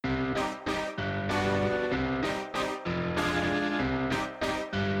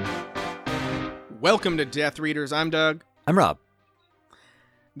Welcome to Death Readers. I'm Doug. I'm Rob.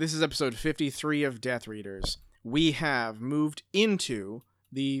 This is episode 53 of Death Readers. We have moved into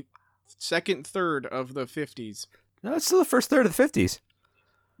the second third of the 50s. No, it's still the first third of the 50s.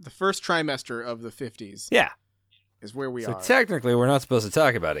 The first trimester of the 50s. Yeah. Is where we so are. Technically, we're not supposed to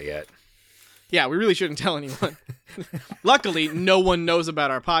talk about it yet. Yeah, we really shouldn't tell anyone. Luckily, no one knows about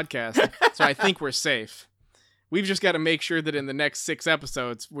our podcast, so I think we're safe. We've just got to make sure that in the next 6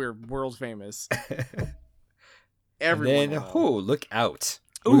 episodes, we're world famous. Everyone. And then, look out.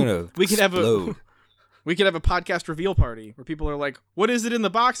 Ooh, we're going to we could have a podcast reveal party where people are like, what is it in the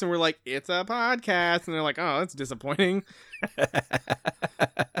box? And we're like, it's a podcast. And they're like, oh, that's disappointing.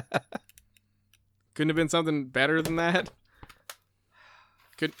 Couldn't have been something better than that.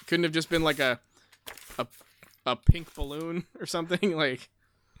 Couldn't have just been like a pink balloon or something. Like,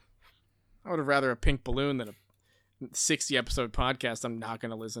 I would have rather a pink balloon than a 60 episode podcast I'm not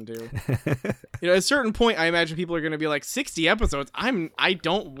going to listen to. At a certain point, I imagine people are going to be like, 60 episodes? I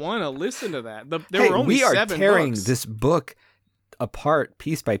don't want to listen to that. There were only 7 books. We are tearing this book apart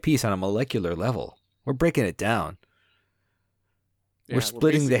piece by piece on a molecular level. We're breaking it down. Yeah, we're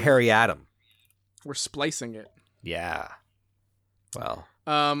splitting the hairy atom. We're splicing it. Yeah. Well.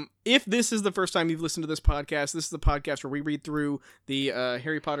 If this is the first time you've listened to this is the podcast where we read through the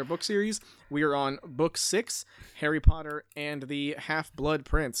Harry Potter book series. We are on book 6, Harry Potter and the Half-Blood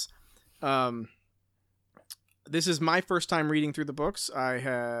Prince. This is my first time reading through the books. I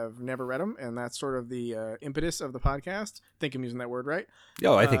have never read them, and that's sort of the impetus of the podcast. I think I'm using that word right.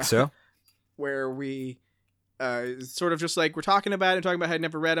 Oh, I think so. Where we sort of just like we're talking about how I'd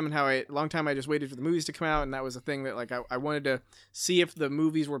never read them and how a long time I just waited for the movies to come out, and that was a thing that like I wanted to see if the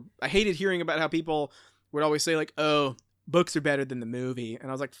movies were. I hated hearing about how people would always say like, oh, books are better than the movie, and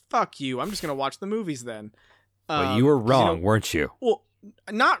I was like, fuck you, I'm just gonna watch the movies then. Well, you were wrong, weren't you? Well,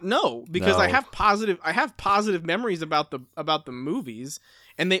 because I have positive memories about the movies,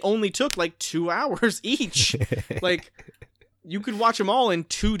 and they only took like 2 hours each. Like you could watch them all in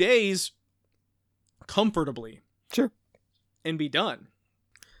 2 days comfortably. Sure. And be done.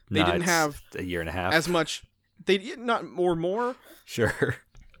 They didn't have a year and a half as much. They did not more. Sure.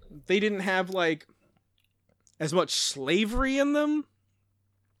 They didn't have like as much slavery in them.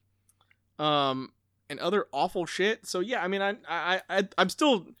 And other awful shit. So yeah, I mean, I'm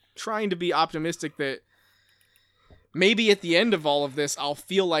still trying to be optimistic that maybe at the end of all of this, I'll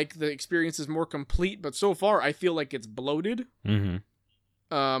feel like the experience is more complete. But so far, I feel like it's bloated. Mm-hmm.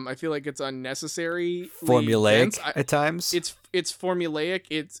 I feel like it's unnecessary, formulaic at times. It's formulaic.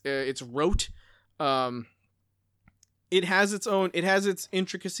 It's rote. It has its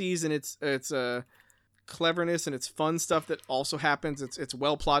intricacies and its cleverness and its fun stuff that also happens. It's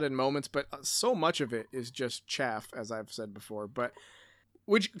well plotted moments, but so much of it is just chaff, as I've said before. But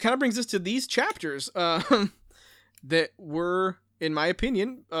which kind of brings us to these chapters that were, in my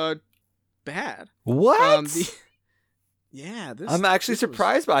opinion, bad. What? I'm actually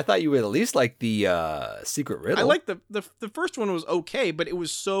surprised, but I thought you would at least like the secret riddle. I like the first one was okay, but it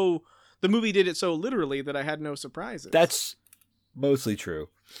was so the movie did it so literally that I had no surprises. That's mostly true.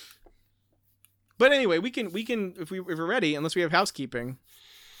 But anyway, we can if we're ready, unless we have housekeeping.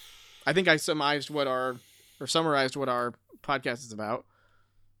 I think I summarized what our podcast is about.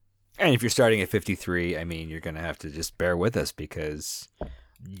 And if you're starting at 53, I mean, you're going to have to just bear with us because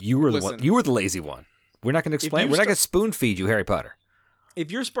you were the lazy one. We're not going to explain. We're not going to spoon feed you Harry Potter. If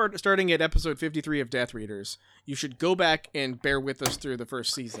you're starting at episode 53 of Death Readers, you should go back and bear with us through the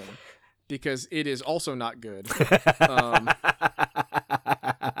first season because it is also not good.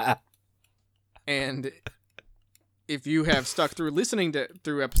 And if you have stuck through listening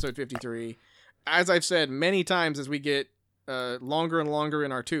through episode 53, as I've said many times as we get longer and longer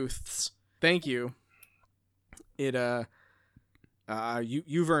in our tooths, thank you. You've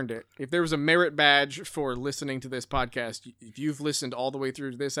earned it. If there was a merit badge for listening to this podcast, if you've listened all the way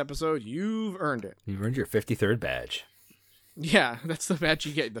through to this episode, you've earned it. You've earned your 53rd badge. Yeah, that's the badge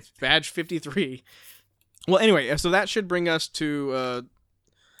you get, the badge 53. Well, anyway, so that should bring us to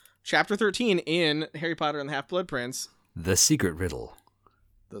chapter 13 in Harry Potter and the Half-Blood Prince. The Secret Riddle.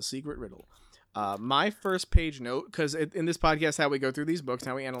 The Secret Riddle. My first page note, because in this podcast, how we go through these books,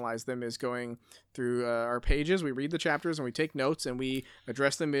 how we analyze them is going through our pages. We read the chapters and we take notes and we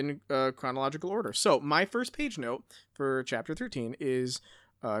address them in chronological order. So my first page note for chapter 13 is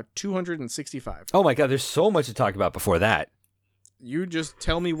 265. Oh my God, there's so much to talk about before that. You just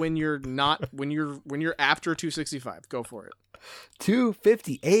tell me when you're after 265. Go for it.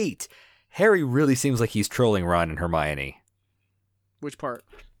 258. Harry really seems like he's trolling Ron and Hermione. Which part?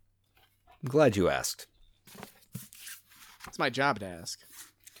 I'm glad you asked. It's my job to ask.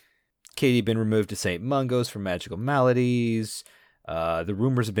 Katie been removed to St. Mungo's for magical maladies. The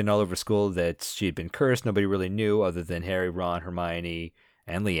rumors have been all over school that she had been cursed. Nobody really knew other than Harry, Ron, Hermione,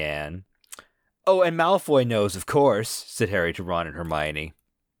 and Leanne. Oh, and Malfoy knows, of course, said Harry to Ron and Hermione.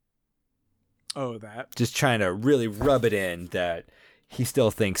 Oh, that. Just trying to really rub it in that he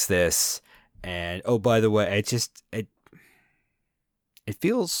still thinks this. And, oh, by the way, it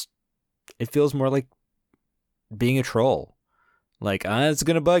feels more like being a troll. Like, it's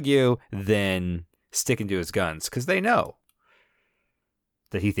going to bug you, than sticking to his guns. Because they know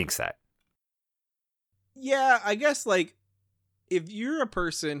that he thinks that. Yeah, I guess, like, if you're a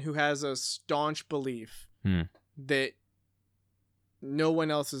person who has a staunch belief that no one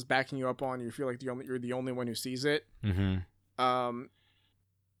else is backing you up on, you feel like you're the only one who sees it. Mm-hmm.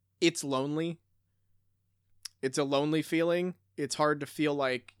 It's lonely. It's a lonely feeling. It's hard to feel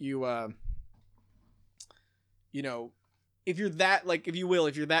like you, if you're that, like, if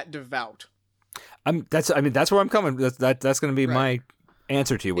you're that devout. That's where I'm coming. That's going to be my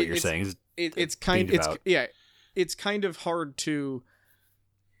answer to what you're saying. It's kind of hard to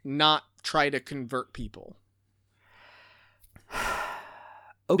not try to convert people.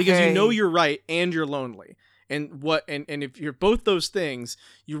 Okay. Because you know you're right and you're lonely. And if you're both those things,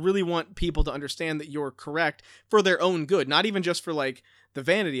 you really want people to understand that you're correct for their own good, not even just for like the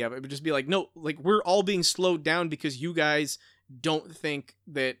vanity of it, but just be like, no, like we're all being slowed down because you guys don't think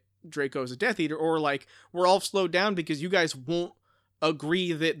that Draco's a Death Eater, or like we're all slowed down because you guys won't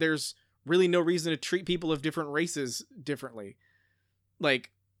agree that there's really no reason to treat people of different races differently.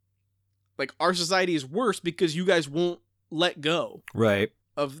 Like our society is worse because you guys won't let go. Right.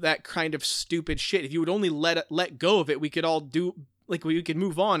 Of that kind of stupid shit. If you would only let go of it, we could all do, like, we could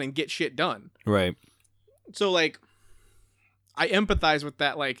move on and get shit done. Right. So, like, I empathize with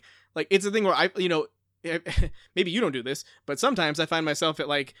that. Like it's a thing where maybe you don't do this, but sometimes I find myself at,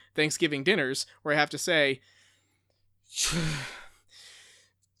 like, Thanksgiving dinners where I have to say,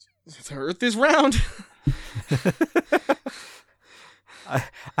 the earth is round.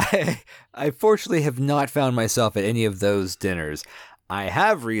 I fortunately have not found myself at any of those dinners. I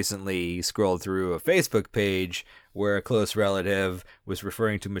have recently scrolled through a Facebook page where a close relative was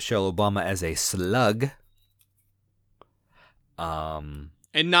referring to Michelle Obama as a slug. And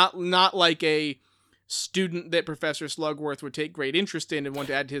not like a student that Professor Slugworth would take great interest in and want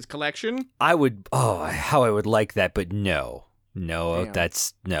to add to his collection. How I would like that, but no. Damn.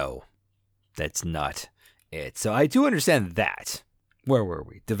 That's not it. So I do understand that. Where were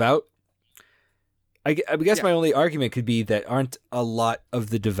we? Devout? I guess my only argument could be that aren't a lot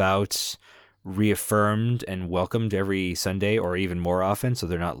of the devouts reaffirmed and welcomed every Sunday or even more often, so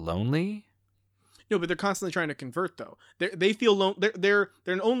they're not lonely? No, but they're constantly trying to convert, though. They feel they're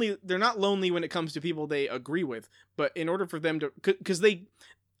not lonely when it comes to people they agree with, but in order for them to, because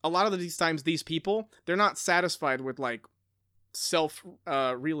a lot of these times these people, they're not satisfied with like self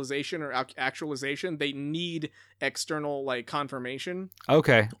realization or actualization. They need external like confirmation.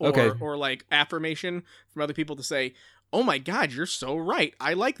 Okay. Or like affirmation from other people to say, "Oh my God, you're so right.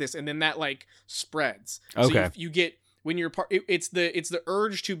 I like this," and then that like spreads. Okay. So you get, when you're part, it's the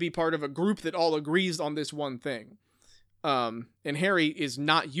urge to be part of a group that all agrees on this one thing. And Harry is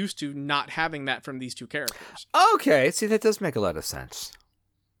not used to not having that from these two characters. Okay, see, that does make a lot of sense.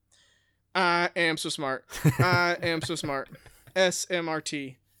 I am so smart. I am so smart.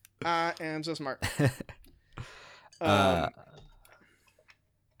 SMRT. I am so smart.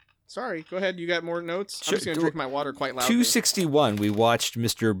 Sorry, go ahead. You got more notes? I'm just going to drink my water quite loudly. 261, we watched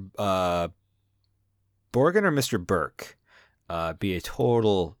Mr. Borgin or Mr. Burke be a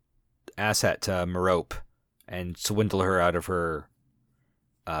total asshat to Merope and swindle her out of her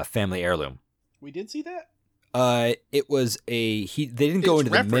family heirloom. We did see that? It was they didn't go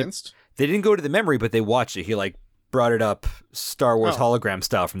into referenced. They didn't go to the memory, but they watched it. He like brought it up Star Wars hologram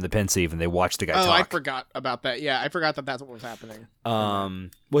style from the Pensieve, and they watched the guy talk. I forgot about that. Yeah, I forgot that that's what was happening.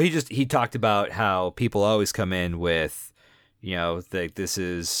 Well, he talked about how people always come in with, this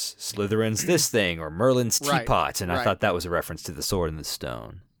is Slytherin's this thing or Merlin's teapot, and I thought that was a reference to the Sword in the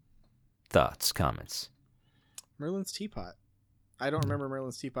Stone. Thoughts, comments? Merlin's teapot. I don't remember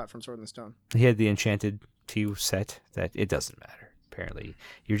Merlin's teapot from Sword in the Stone. He had the enchanted tea set. That it doesn't matter. Apparently,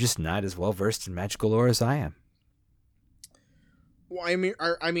 you're just not as well versed in magical lore as I am. Well, I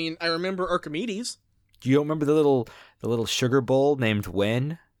mean, I remember Archimedes. Do you remember the little sugar bowl named When?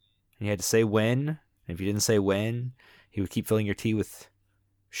 And you had to say when. And if you didn't say when, he would keep filling your tea with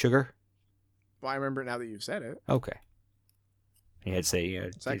sugar. Well, I remember it now that you've said it. Okay. He had to say,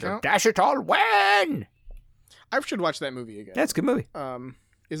 does that count? Dash it all when. I should watch that movie again. That's a good movie.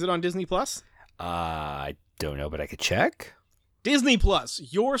 Is it on Disney Plus? I don't know, but I could check. Disney Plus,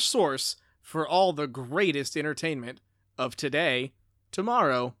 your source for all the greatest entertainment of today,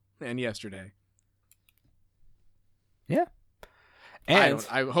 tomorrow, and yesterday. Yeah. And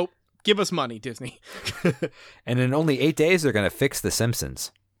I hope, give us money, Disney. and in only 8 days, they're going to fix The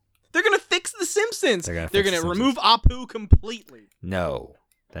Simpsons. They're going to fix The Simpsons. They're going to remove Apu completely. No.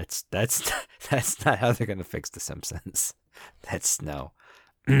 That's not how they're going to fix The Simpsons. That's no.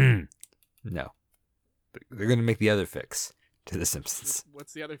 No. They're going to make the other fix to The Simpsons.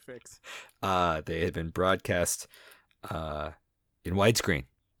 What's the other fix? They had been broadcast in widescreen,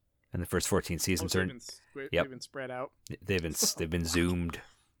 and the first 14 seasons are. They've been spread out. They've been zoomed.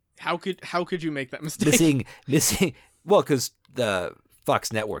 How could you make that mistake? Missing. Well, because the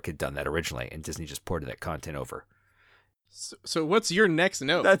Fox Network had done that originally, and Disney just ported that content over. So what's your next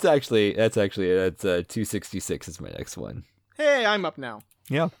note? That's 266 is my next one. Hey, I'm up now.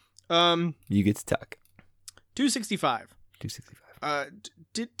 Yeah. You get to talk. 265. 265.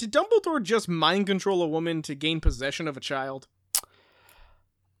 Did Dumbledore just mind control a woman to gain possession of a child?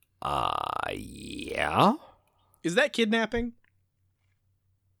 Yeah. Is that kidnapping?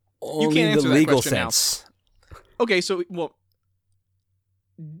 Only you can't answer the legal that question sense. Now. Okay, so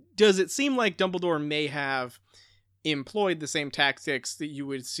does it seem like Dumbledore may have employed the same tactics that you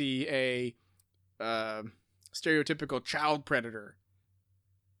would see a stereotypical child predator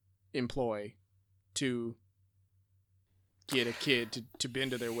employ to get a kid to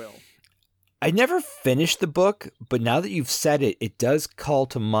bend to their will? I never finished the book, but now that you've said it, it does call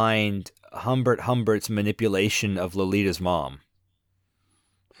to mind Humbert's manipulation of Lolita's mom.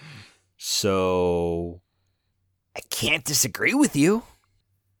 So I can't disagree with you.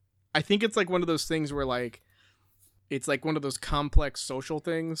 I think it's like one of those things where like it's like one of those complex social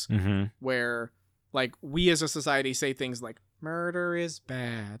things where like we as a society say things like murder is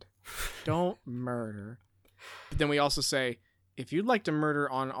bad. Don't murder. But then we also say, if you'd like to murder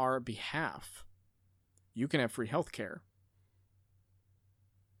on our behalf, you can have free health care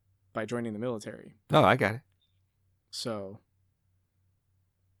by joining the military. Oh, I got it. So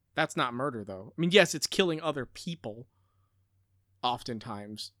that's not murder, though. I mean, yes, it's killing other people.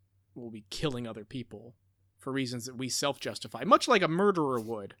 Oftentimes, we'll be killing other people for reasons that we self-justify, much like a murderer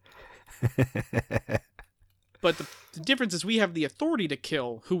would. But the difference is we have the authority to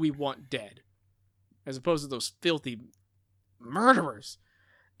kill who we want dead, as opposed to those filthy murderers.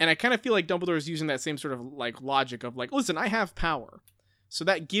 And I kind of feel like Dumbledore is using that same sort of like logic of like, listen, I have power, so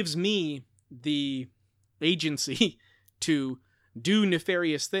that gives me the agency to do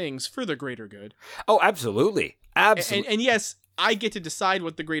nefarious things for the greater good. Oh, absolutely. Absolutely. And yes, I get to decide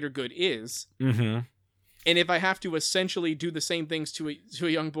what the greater good is. Mm-hmm. And if I have to essentially do the same things to a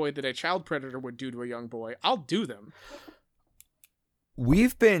young boy that a child predator would do to a young boy, I'll do them.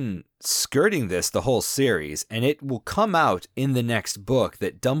 We've been skirting this the whole series, and it will come out in the next book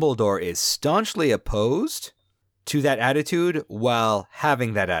that Dumbledore is staunchly opposed to that attitude while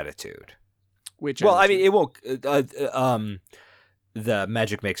having that attitude. Which well, attitude? I mean, it won't. The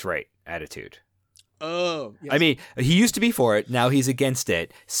magic makes right attitude. Oh, yes. I mean, he used to be for it. Now he's against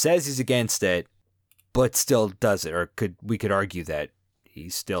it. Says he's against it, but still does it. Or we could argue that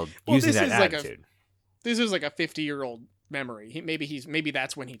he's still using that attitude. This is like a 50-year-old memory. Maybe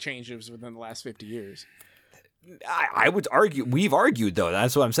that's when he changed. It was within the last 50 years. I would argue. We've argued though.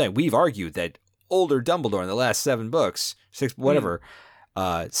 That's what I'm saying. We've argued that older Dumbledore in the last 7 books, 6, whatever,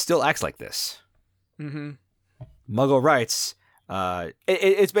 still acts like this. Mm-hmm. Muggle rights.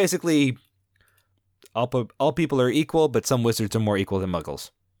 It's basically all people are equal, but some wizards are more equal than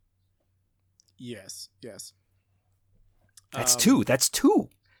Muggles. Yes. That's two. That's 2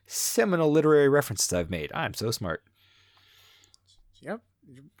 seminal literary references I've made. I'm so smart. Yep,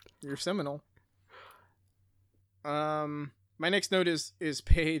 you're seminal. My next note is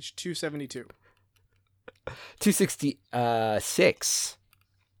page 272. 266.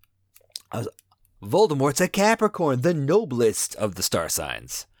 Voldemort's a Capricorn, the noblest of the star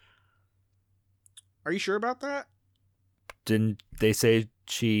signs. Are you sure about that? Didn't they say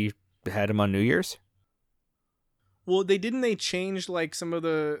she had him on New Year's? Well, they changed like some of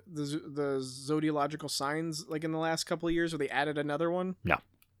the zodiological signs like in the last couple of years, or they added another one?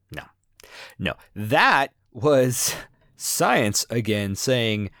 No. That was science again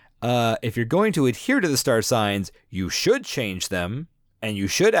saying, if you're going to adhere to the star signs, you should change them, and you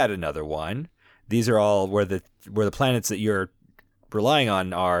should add another one. These are all where the planets that you're relying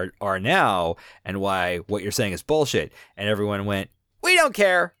on are now, and why what you're saying is bullshit. And everyone went, we don't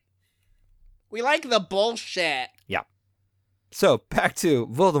care. We like the bullshit. Yeah. So back to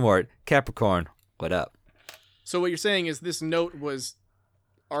Voldemort, Capricorn. What up? So what you're saying is this note was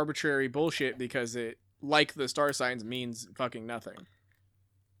arbitrary bullshit because it like the star signs means fucking nothing.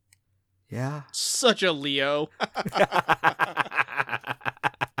 Yeah. Such a Leo.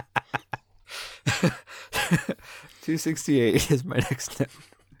 268 is my next step.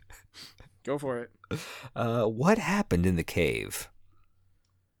 Go for it. What happened in the cave?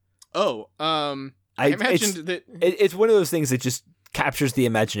 Oh, I imagined that it's one of those things that just captures the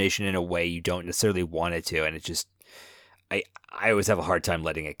imagination in a way you don't necessarily want it to, and it just I always have a hard time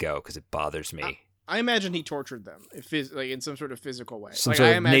letting it go because it bothers me. I imagine he tortured them, like in some sort of physical way. Some like, sort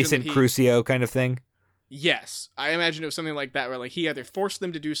I of imagine nascent that Crucio kind of thing. Yes, I imagine it was something like that, where like he either forced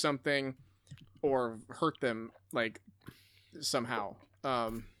them to do something or hurt them like somehow.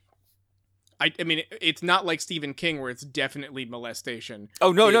 I mean, it's not like Stephen King where it's definitely molestation.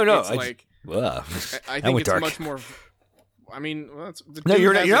 Oh no! It's I like I that think went it's dark. much more. I mean, well, no,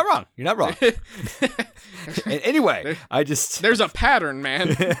 you're not wrong. You're not wrong. Anyway, there's a pattern,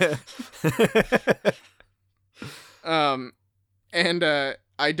 man. I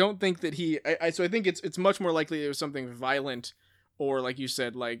don't think that so I think it's much more likely it was something violent, or like you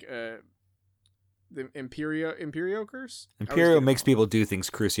said, like the Imperio curse. Imperio makes people do things.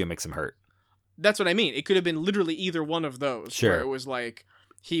 Crucio makes them hurt. That's what I mean. It could have been literally either one of those. Sure. Where it was like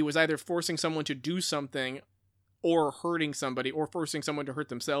he was either forcing someone to do something, or hurting somebody, or forcing someone to hurt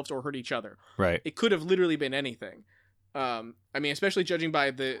themselves or hurt each other. Right. It could have literally been anything. I mean, especially judging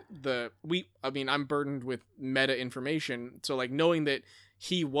by I'm burdened with meta information, so like knowing that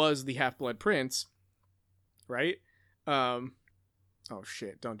he was the Half-Blood Prince, right? Oh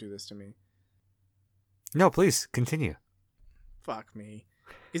shit! Don't do this to me. No, please continue. Fuck me.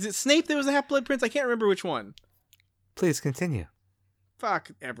 Is it Snape that was the Half-Blood Prince? I can't remember which one. Please continue.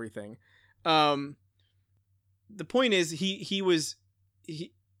 Fuck everything. The point is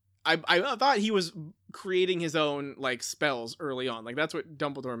I thought he was creating his own like spells early on. Like that's what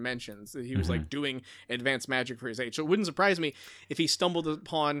Dumbledore mentions, that he was like doing advanced magic for his age. So it wouldn't surprise me if he stumbled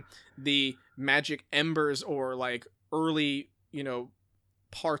upon the magic embers or like early,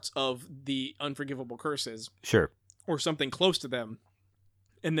 parts of the unforgivable curses. Sure. Or something close to them,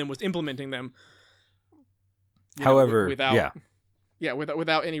 and then was implementing them. However,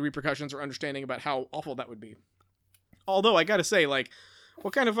 without any repercussions or understanding about how awful that would be. Although I gotta say, like,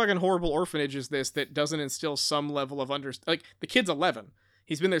 what kind of fucking horrible orphanage is this that doesn't instill some level of like, the kid's 11.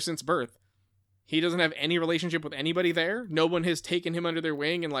 He's been there since birth. He doesn't have any relationship with anybody there. No one has taken him under their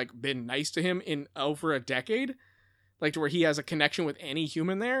wing and like been nice to him in over a decade. Like to where he has a connection with any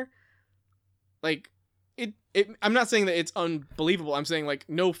human there. Like, I'm not saying that it's unbelievable. I'm saying like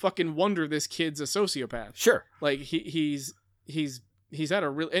no fucking wonder this kid's a sociopath. Sure. Like he's had a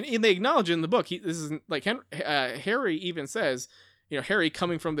real, and they acknowledge it in the book. This is like Harry even says, Harry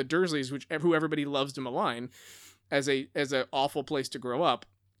coming from the Dursleys, who everybody loves to malign as a awful place to grow up,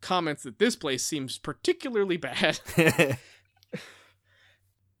 comments that this place seems particularly bad.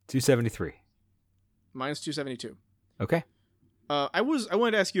 273. Mine's 272. Okay. I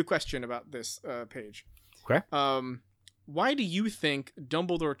wanted to ask you a question about this page. Okay. Why do you think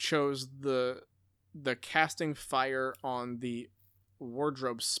Dumbledore chose the casting fire on the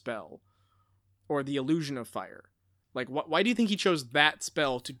wardrobe spell, or the illusion of fire? Like, why do you think he chose that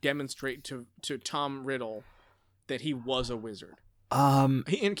spell to demonstrate to Tom Riddle that he was a wizard? The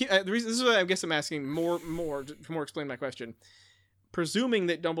reason, this is what I guess I'm asking more to explain my question. Presuming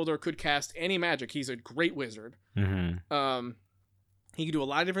that Dumbledore could cast any magic, he's a great wizard. Mm-hmm. He could do a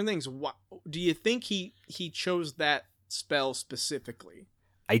lot of different things. What do you think he chose that spell specifically?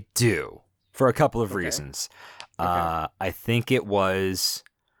 I do, for a couple of reasons. Okay. I think it was.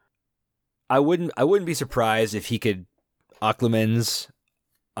 I wouldn't be surprised if he could Occlumens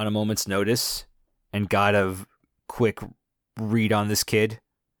on a moment's notice and got a quick read on this kid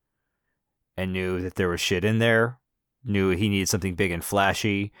and knew that there was shit in there, knew he needed something big and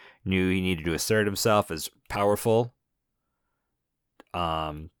flashy, knew he needed to assert himself as powerful.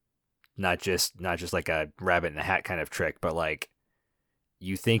 Not just like a rabbit in a hat kind of trick, but like,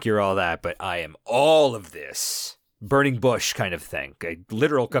 you think you're all that, but I am all of this. Burning bush kind of thing. A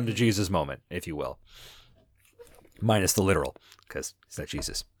literal come to Jesus moment, if you will. Minus the literal, because it's not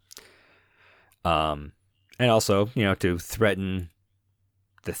Jesus. And also, to threaten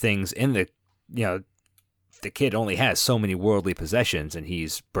the things in the, the kid only has so many worldly possessions and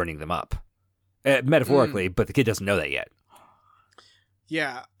he's burning them up. Metaphorically, but the kid doesn't know that yet.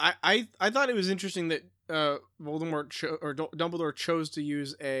 Yeah, I thought it was interesting that Dumbledore chose to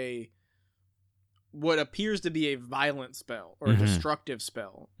use what appears to be a violent spell or a destructive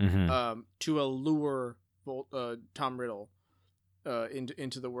spell to allure Tom Riddle.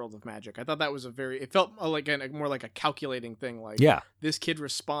 into the world of magic. I thought that was it felt like more like a calculating thing. Like, Yeah. this kid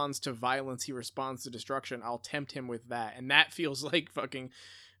responds to violence, he responds to destruction. I'll tempt him with that, and that feels like fucking,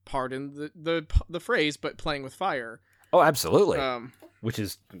 pardon the phrase, but playing with fire. Oh, absolutely. Which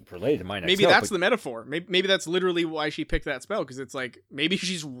is related to my next maybe note, that's but- the metaphor. Maybe that's literally why she picked that spell, because it's like maybe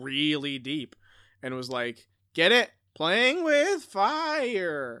she's really deep and was like, get it, playing with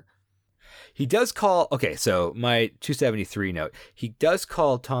fire. He does call. Okay, so my 273 note. He does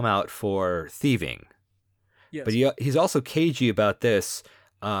call Tom out for thieving, Yes. but he's also cagey about this.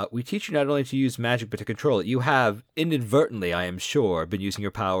 We teach you not only to use magic but to control it. You have inadvertently, I am sure, been using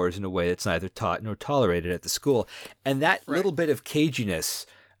your powers in a way that's neither taught nor tolerated at the school. And that little bit of caginess,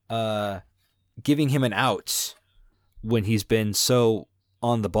 giving him an out when he's been so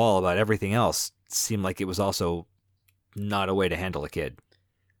on the ball about everything else, seemed like it was also not a way to handle a kid.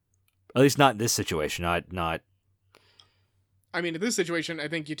 At least not in this situation. Not. I mean, in this situation, I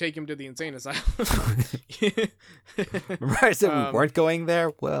think you take him to the insane asylum. Remember I said we weren't going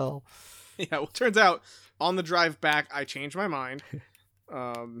there? Well, yeah. Well, turns out on the drive back, I changed my mind.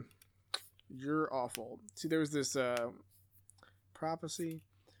 You're awful. See, there was this prophecy.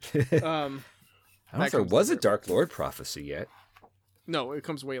 I don't know if there was a Dark Lord prophecy yet. No, it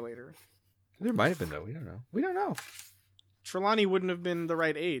comes way later. There might have been, though. We don't know. Trelawney wouldn't have been the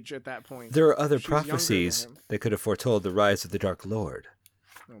right age at that point. There are other She was younger than prophecies him. that could have foretold the rise of the Dark Lord.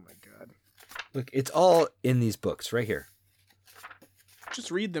 Oh my god. Look, it's all in these books right here. Just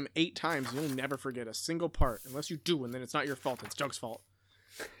read them 8 times. You'll never forget a single part. Unless you do, and then it's not your fault. It's Doug's fault.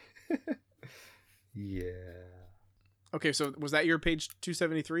 Yeah. Okay, so was that your page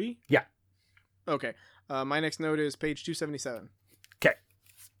 273? Yeah. Okay. My next note is page 277. Okay.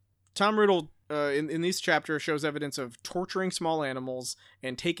 Tom Riddle, in this chapter, shows evidence of torturing small animals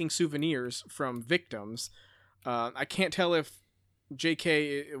and taking souvenirs from victims. I can't tell if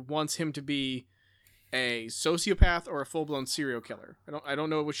J.K. wants him to be a sociopath or a full-blown serial killer. I don't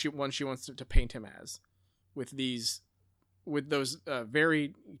know which one she wants to paint him as, with those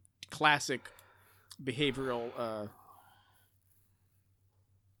very classic behavioral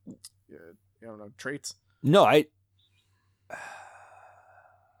I don't know, traits. No, I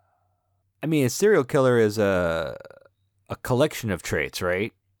mean, a serial killer is a collection of traits,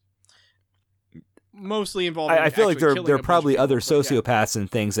 right? Mostly involving. I feel like there killing a are bunch probably of people, other but yeah. sociopaths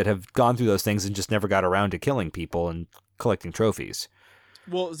and things that have gone through those things and just never got around to killing people and collecting trophies.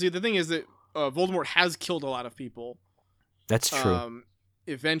 Well, see, the thing is that Voldemort has killed a lot of people. That's true.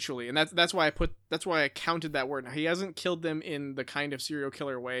 Eventually, and that's why I counted that word. Now, he hasn't killed them in the kind of serial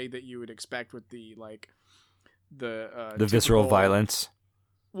killer way that you would expect with the the visceral violence,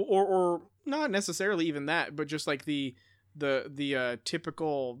 or not necessarily even that, but just like the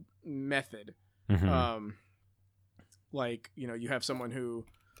typical method. Mm-hmm. Like, you know, you have someone who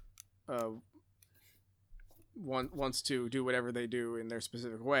wants to do whatever they do in their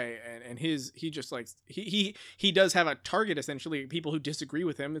specific way, and he just likes he does have a target, essentially people who disagree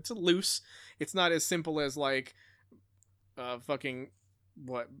with him. It's loose. It's not as simple as like fucking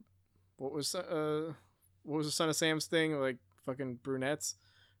what was the Son of Sam's thing, like fucking brunettes.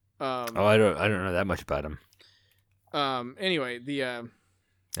 I don't know that much about him. Anyway,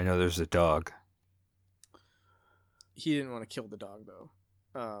 I know there's a dog. He didn't want to kill the dog though.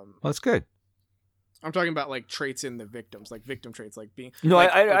 Well, that's good. I'm talking about like traits in the victims, like victim traits, like being. No,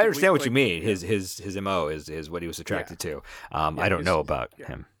 like, I understand what like, you mean. yeah. His MO is what he was attracted to. Yeah, I don't know about yeah.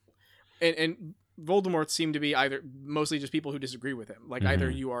 him. And Voldemort seemed to be either mostly just people who disagree with him. Like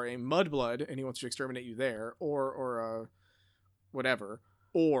either you are a mudblood and he wants to exterminate you there, or whatever,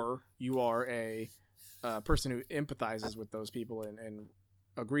 or you are a person who empathizes with those people and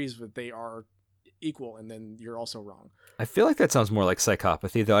agrees that they are equal, and then you're also wrong. I feel like that sounds more like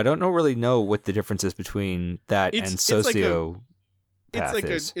psychopathy, though. I don't really know what the difference is between that and sociopath.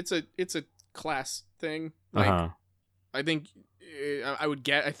 It's a class thing. Like, I think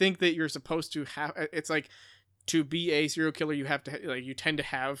I think that you're supposed to have. It's like, to be a serial killer, you have to you tend to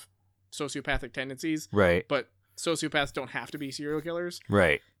have sociopathic tendencies, right? But sociopaths don't have to be serial killers,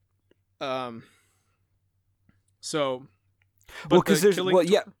 right? So, well, because there's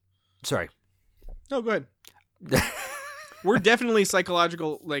Sorry. No, go ahead. We're definitely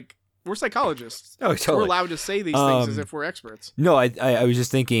psychological. Like, we're psychologists. Oh, totally. We're allowed to say these things as if we're experts. No, I was just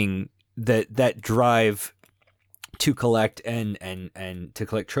thinking that drive to collect and to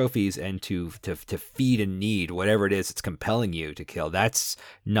collect trophies and to feed a need, whatever it is that's compelling you to kill, that's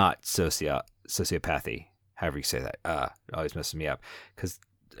not sociopathy. However you say that. It always messes me up, because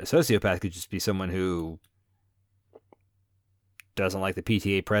a sociopath could just be someone who doesn't like the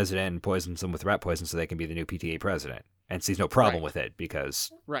PTA president and poisons them with rat poison so they can be the new PTA president, and sees no problem with it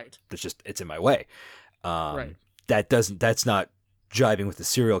because it's in my way. That's not jiving with the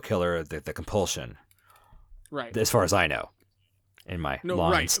serial killer, the compulsion. Right. As far as I know, in my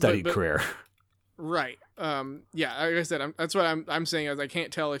long and studied career. Right. Yeah. Like I said, that's what I'm saying. Is I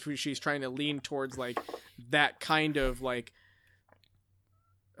can't tell if she's trying to lean towards like that kind of like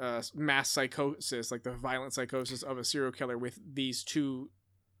mass psychosis, like the violent psychosis of a serial killer with these two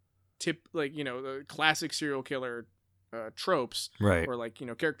the classic serial killer tropes, right? Or like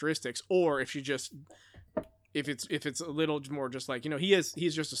characteristics, or if she just if it's a little more just like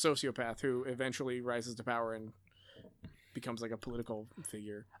he's just a sociopath who eventually rises to power and becomes like a political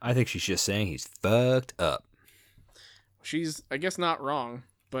figure. I think she's just saying he's fucked up. She's, I guess, not wrong,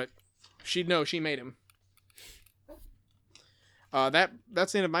 but she'd know she made him.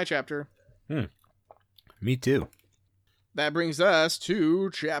 That's the end of my chapter. Me too. That brings us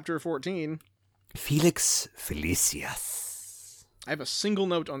to chapter 14. Felix Felicius. I have a single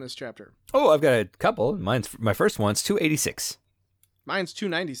note on this chapter. Oh, I've got a couple. My first one's 286. Mine's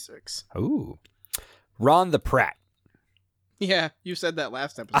 296. Ooh. Ron the Prat. Yeah, you said that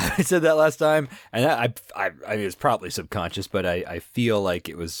last episode. I said that last time, and I mean, it's probably subconscious, but I feel like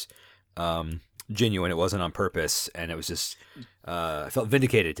it was genuine. It wasn't on purpose, and it was just I felt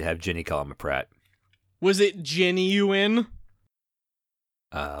vindicated to have Ginny call him a prat. Was it genuine?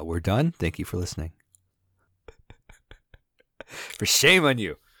 We're done. Thank you for listening. For shame on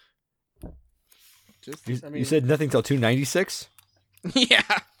you. You said nothing till 296? Yeah.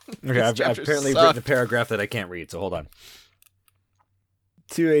 Okay, I've apparently written a paragraph that I can't read, so hold on.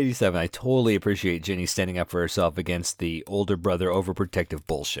 287. I totally appreciate Ginny standing up for herself against the older brother overprotective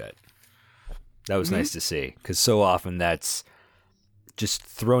bullshit. That was nice to see, because so often that's just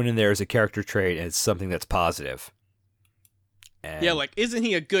thrown in there as a character trait and it's something that's positive. And yeah, like, isn't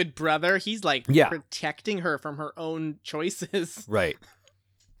he a good brother? He's like protecting her from her own choices. Right.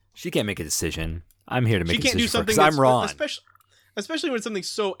 She can't make a decision. I'm here to make a decision do something because I'm wrong. Especially when something's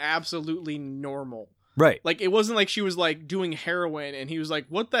so absolutely normal. Right. Like, it wasn't like she was, like, doing heroin, and he was like,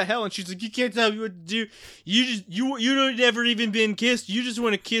 what the hell? And she's like, you can't tell me what to do. You don't never even been kissed. You just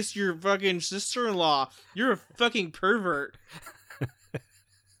want to kiss your fucking sister-in-law. You're a fucking pervert.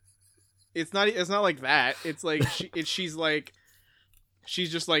 It's not like that. It's like, she's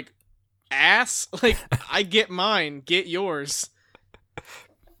just like, ass? Like, I get mine. Get yours.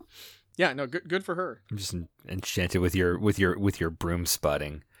 Yeah, no, good for her. I'm just enchanted with your broom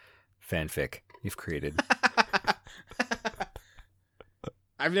spotting fanfic you've created.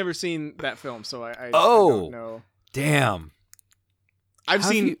 I've never seen that film, so I don't know. Damn. I've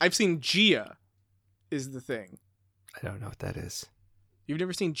seen Gia is the thing. I don't know what that is. You've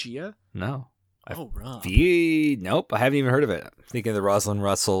never seen Gia? No. Rob. Nope, I haven't even heard of it. I'm thinking of the Rosalind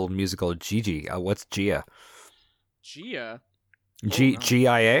Russell musical Gigi. What's Gia? Gia?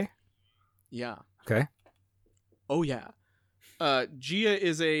 Gia? Yeah. Okay. Oh, yeah. Gia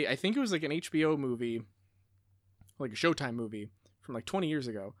is I think it was like an HBO movie, like a Showtime movie from like 20 years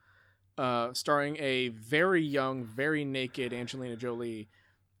ago, starring a very young, very naked Angelina Jolie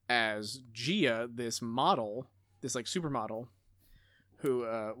as Gia, this model, this like supermodel, who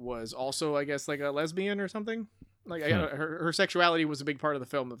was also, I guess, like a lesbian or something. Like her sexuality was a big part of the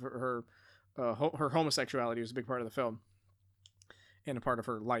film. Her homosexuality was a big part of the film, and a part of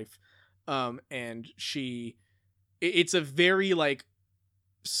her life. And it's a very like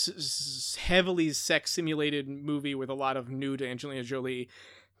heavily sex simulated movie with a lot of nude Angelina Jolie,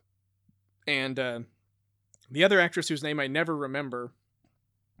 and the other actress whose name I never remember,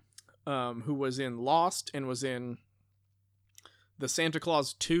 who was in Lost and was in the Santa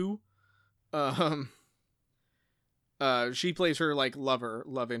Claus 2. She plays her like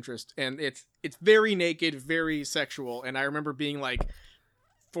love interest, and it's very naked, very sexual, and I remember being like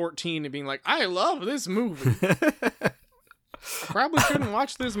 14 and being like, I love this movie. Probably shouldn't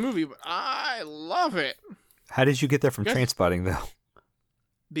watch this movie, but I love it. How did you get there from Trainspotting, though?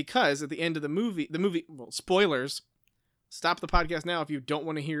 Because at the end of the movie, well, spoilers. Stop the podcast now if you don't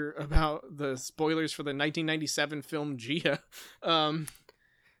want to hear about the spoilers for the 1997 film Gia.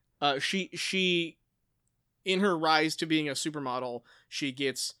 She, in her rise to being a supermodel, she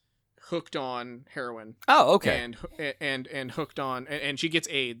gets hooked on heroin. Oh, okay. And hooked on, and she gets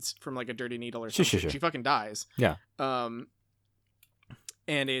AIDS from like a dirty needle or something. Sure. She fucking dies. Yeah.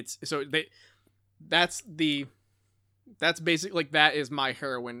 And it's so that's basically like, that is my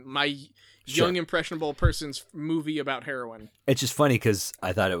heroin, my young impressionable person's movie about heroin. It's just funny because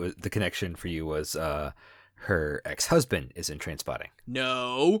I thought it was the connection for you was her ex-husband is in Trainspotting.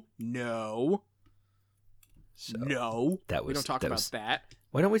 No. So no, that was we don't talk about that.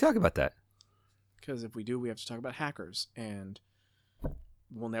 Why don't we talk about that? Because if we do, we have to talk about hackers, and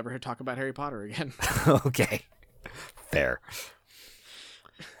we'll never talk about Harry Potter again. Okay, fair.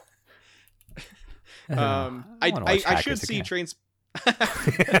 I should see trains.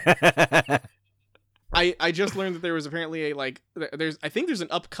 I just learned that there was apparently I think there's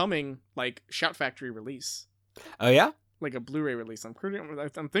an upcoming like Shout Factory release. Oh yeah, like a Blu-ray release. I'm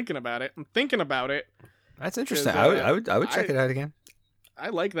thinking about it. That's interesting. I would check it out again. I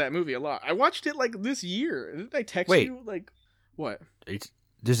like that movie a lot. I watched it like this year. Didn't I text you? Like what?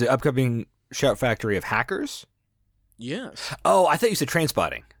 There's an upcoming Shout Factory of hackers. Yes. Oh, I thought you said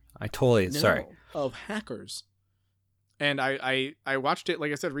Trainspotting. Sorry. Of hackers. And I watched it,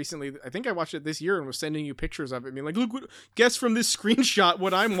 like I said, recently. I think I watched it this year and was sending you pictures of it. Being like, look, guess from this screenshot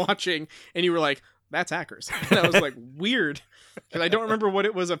what I'm watching. And you were like, that's hackers. And I was like, weird. Because I don't remember what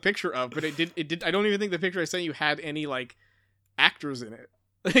it was a picture of, but it did. I don't even think the picture I sent you had any like actors in it.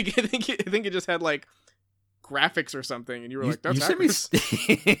 Like I think it just had like graphics or something. And you were like, that's hackers.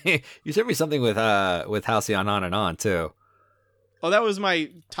 You sent me something with Halcyon on and on too. Oh, that was my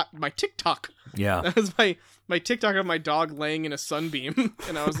TikTok. Yeah. That was my TikTok of my dog laying in a sunbeam.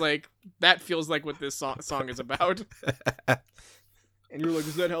 And I was like, that feels like what this song is about. And you were like,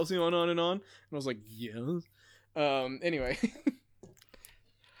 is that Halcyon on and on? And I was like, yes. Anyway.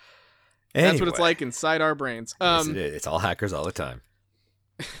 That's what it's like inside our brains. Yes, it is. It's all hackers all the time.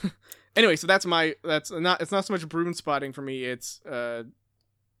 Anyway, so it's not so much broom spotting for me. It's I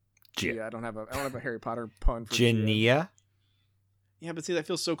don't have a Harry Potter pun for Genia. Yeah, but see, that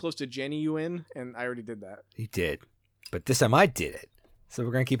feels so close to genuine, and I already did that. You did. But this time I did it. So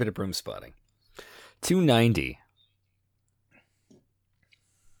we're going to keep it at broom spotting. 290.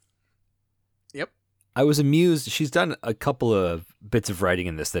 Yep. I was amused. She's done a couple of bits of writing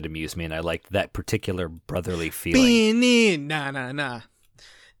in this that amused me, and I liked that particular brotherly feeling. Na na na.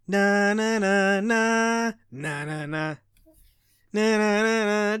 Na na na na. Na na na. Na na na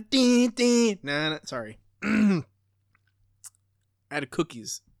na. Dee dee. Na na. Sorry. I had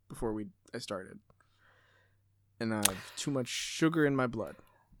cookies before I started. And I have too much sugar in my blood.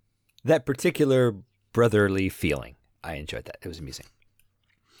 That particular brotherly feeling. I enjoyed that. It was amusing.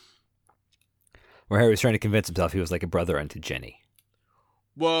 Where Harry was trying to convince himself he was like a brother unto Jenny.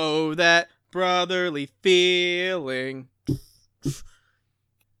 Whoa, that brotherly feeling.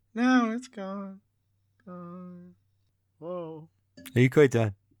 Now it's gone. Gone. Whoa. Are you quite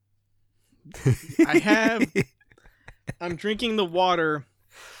done? I'm drinking the water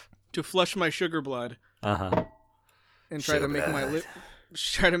to flush my sugar blood. Uh-huh. And try to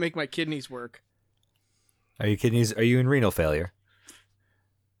make my kidneys work. Are you in renal failure?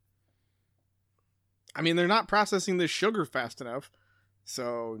 I mean, they're not processing this sugar fast enough.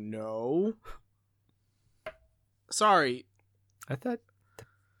 So, no. Sorry. I thought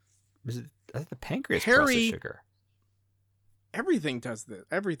the pancreas processes sugar. Everything does this.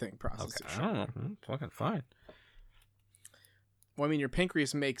 Everything processes sugar. I don't know. Fucking fine. Well, I mean, your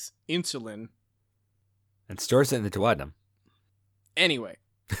pancreas makes insulin. And stores it in the duodenum. Anyway.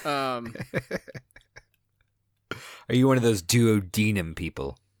 Are you one of those duodenum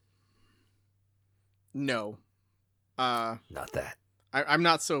people? No. Not that. I'm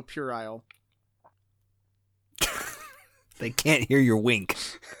not so puerile. They can't hear your wink.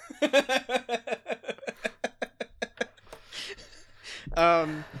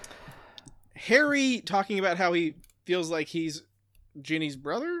 Harry talking about how he feels like he's Ginny's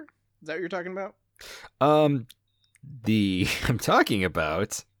brother? Is that what you're talking about? I'm talking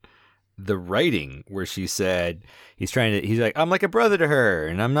about the writing where she said he's like, I'm like a brother to her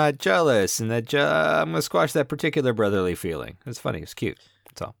and I'm not jealous and that I'm going to squash that particular brotherly feeling. It's funny. It's cute.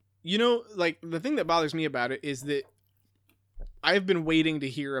 That's all. You know, like the thing that bothers me about it is that I've been waiting to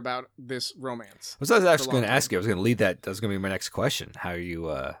hear about this romance. I was actually going to ask you. I was going to lead that. That was going to be my next question. How are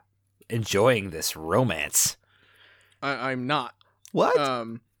you enjoying this romance? I'm not. What?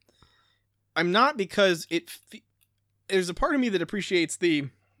 I'm not because there's a part of me that appreciates the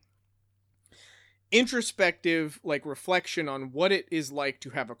introspective, like, reflection on what it is like to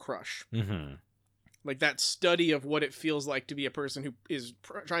have a crush. Mm-hmm. Like that study of what it feels like to be a person who is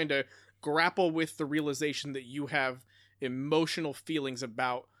trying to grapple with the realization that you have emotional feelings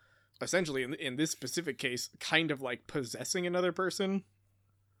about, essentially, in this specific case, kind of like possessing another person.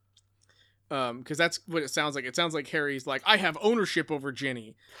 Because that's what it sounds like. It sounds like Harry's like, I have ownership over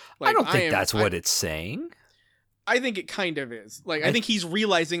Ginny. Like, I don't think that's what it's saying. I think it kind of is. Like, I think he's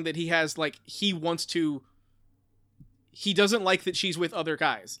realizing that he has, like, he doesn't like that she's with other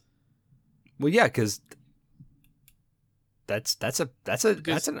guys. Well, yeah, because that's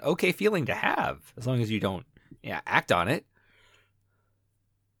an okay feeling to have, as long as you don't Yeah, act on it.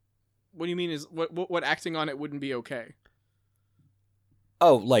 What do you mean is what acting on it wouldn't be okay?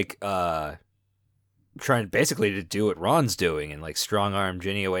 Oh, like trying basically to do what Ron's doing and like strong arm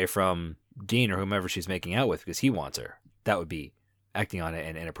Ginny away from Dean or whomever she's making out with because he wants her. That would be acting on it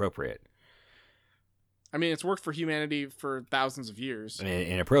and inappropriate. I mean, it's worked for humanity for thousands of years.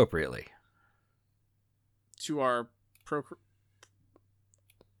 Inappropriately. To our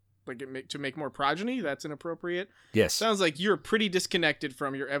to make more progeny, that's inappropriate. Yes. Sounds like you're pretty disconnected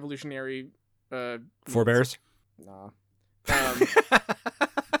from your evolutionary forebears. Nah.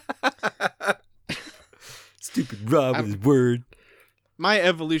 Stupid Rob with his word. My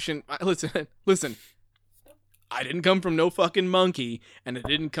evolution. Listen. I didn't come from no fucking monkey, and it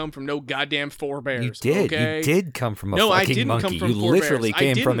didn't come from no goddamn forebears. You did. Okay? You did come from a no, fucking I didn't monkey. Come from you forebears. literally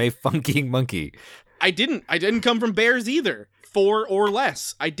came from a fucking monkey. I didn't come from bears either. 4 or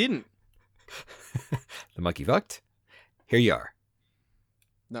less. I didn't. The monkey fucked. Here you are.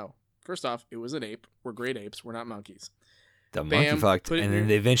 No. First off, it was an ape. We're great apes. We're not monkeys. The monkey fucked, and then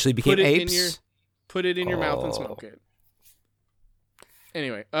they eventually became apes. Put it in your mouth and smoke it.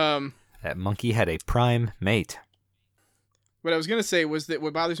 Anyway, that monkey had a prime mate. What I was gonna say was that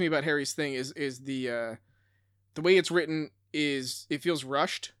what bothers me about Harry's thing is the way it's written is it feels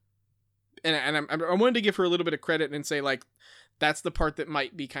rushed, and I wanted to give her a little bit of credit and say like that's the part that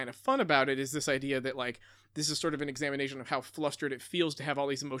might be kind of fun about it is this idea that like this is sort of an examination of how flustered it feels to have all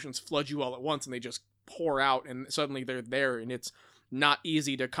these emotions flood you all at once and they just pour out and suddenly they're there and it's not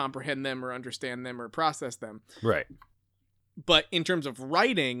easy to comprehend them or understand them or process them. Right. But in terms of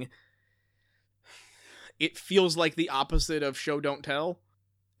writing, it feels like the opposite of show don't tell.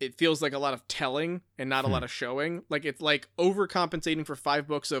 It feels like a lot of telling and not a lot of showing. Like it's like overcompensating for 5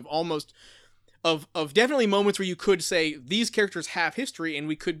 books of almost of definitely moments where you could say these characters have history and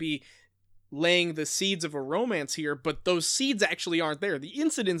we could be laying the seeds of a romance here, but those seeds actually aren't there. The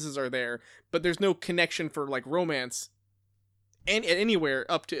incidences are there, but there's no connection for like romance and anywhere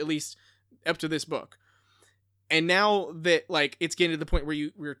up to this book. And now that like it's getting to the point where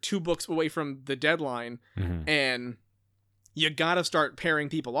we're 2 books away from the deadline, and you gotta start pairing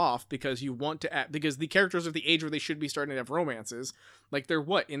people off because you want to because the characters are at the age where they should be starting to have romances. Like they're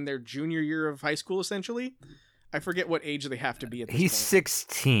in their junior year of high school essentially. I forget what age they have to be at this He's point.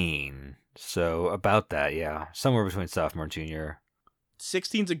 16, so about that, yeah, somewhere between sophomore and junior.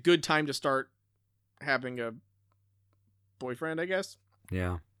 16's a good time to start having a boyfriend, I guess.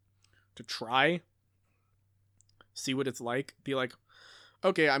 Yeah. To try. See what it's like. Be like,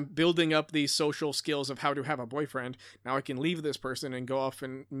 okay, I'm building up these social skills of how to have a boyfriend. Now I can leave this person and go off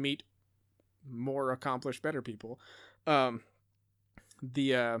and meet more accomplished, better people. And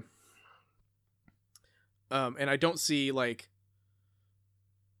I don't see like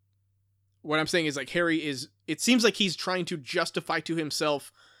what I'm saying is like Harry is. It seems like he's trying to justify to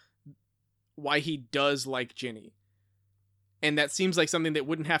himself why he does like Ginny, and that seems like something that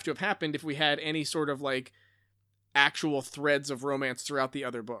wouldn't have to have happened if we had any sort of like actual threads of romance throughout the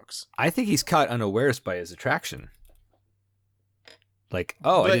other books. I think he's caught unawares by his attraction. Like,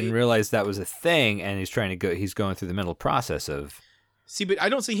 I didn't realize that was a thing, and he's going through the mental process of... See, but I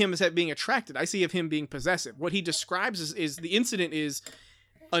don't see him as being attracted. I see of him being possessive. What he describes is the incident is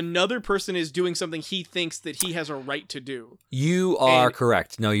another person is doing something he thinks that he has a right to do. You are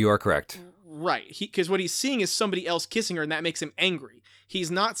correct. No, you are correct. Right. Because what he's seeing is somebody else kissing her, and that makes him angry. He's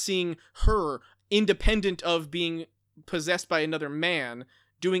not seeing her independent of being possessed by another man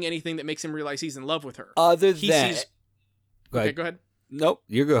doing anything that makes him realize he's in love with her. Go ahead. Okay, go ahead. Nope,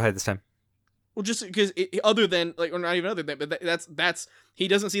 you go ahead this time. Well, just because other than like, or not even other than, but that's he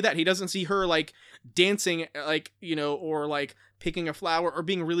doesn't see that. He doesn't see her like dancing, like, you know, or like picking a flower or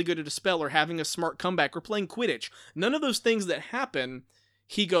being really good at a spell or having a smart comeback or playing Quidditch. None of those things that happen.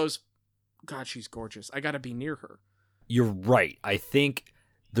 He goes, God, she's gorgeous. I got to be near her. You're right. I think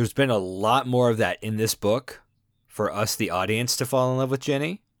there's been a lot more of that in this book for us, the audience, to fall in love with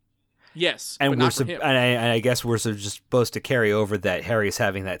Ginny. Yes, and but not for him. I guess we're sort of just supposed to carry over that Harry's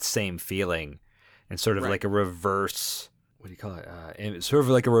having that same feeling, and sort of like a reverse. What do you call it? Sort of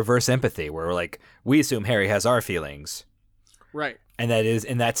like a reverse empathy, where we're like, we assume Harry has our feelings, right? And that is,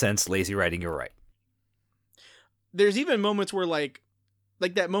 in that sense, lazy writing. You're right. There's even moments where like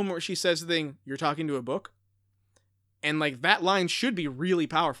that moment where she says the thing, "You're talking to a book." And, like, that line should be really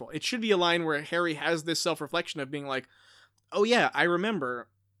powerful. It should be a line where Harry has this self-reflection of being like, oh, yeah, I remember.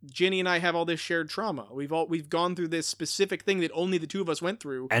 Ginny and I have all this shared trauma. We've gone through this specific thing that only the 2 of us went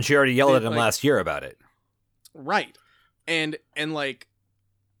through. And she already yelled at him last year about it. Right. And like,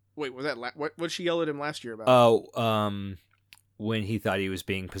 wait, was that... what she yelled at him last year about? Oh, when he thought he was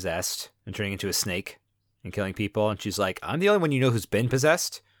being possessed and turning into a snake. and killing people, and she's like, I'm the only one you know who's been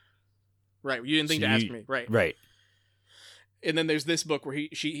possessed. Right. You didn't think to ask me. Right. Right. And then there's this book where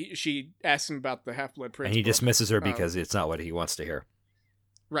she asks him about the Half-Blood Prince. And he book. dismisses her because it's not what he wants to hear.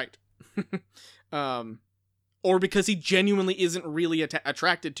 Right. Or because he genuinely isn't really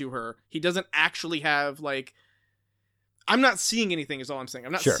attracted to her. He doesn't actually have, like... I'm not seeing anything is all I'm saying.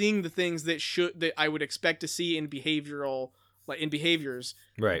 I'm not seeing the things that I would expect to see in behaviours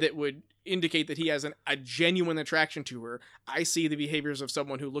that would indicate that he has a genuine attraction to her. I see the behaviors of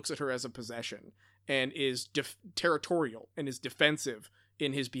someone who looks at her as a possession and is territorial and is defensive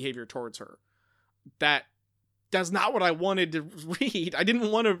in his behavior towards her. That's not what I wanted to read. I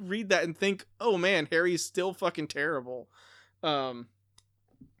didn't want to read that and think, oh man, Harry's still fucking terrible.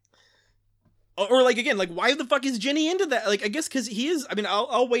 Or like, again, like, why the fuck is Ginny into that? Like, I guess because he is, I mean,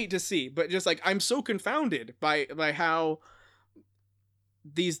 I'll wait to see, but just like, I'm so confounded by how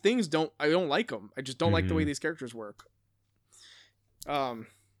these things I don't like them. I just don't like the way these characters work.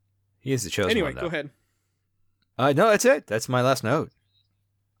 He is the chosen anyway, one, though. Go ahead. No, that's it. That's my last note.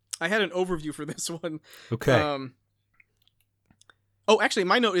 I had an overview for this one. Okay. Actually,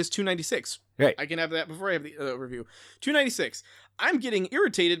 my note is 296. Right. I can have that before I have the overview. 296. I'm getting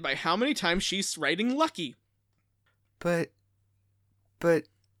irritated by how many times she's writing Lucky. But.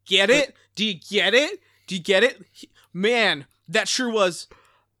 Get it? Do you get it? Do you get it? Man, that sure was...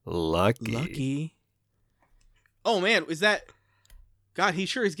 Lucky. Oh, man, is that... God, he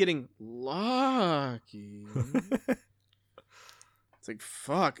sure is getting lucky. It's like,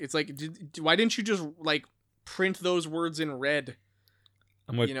 fuck. It's like, why didn't you just, like, print those words in red?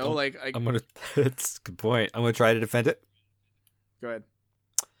 I'm gonna, you know, I'm gonna. That's a good point. I'm gonna try to defend it. Go ahead.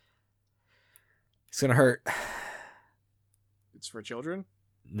 It's gonna hurt. It's for children?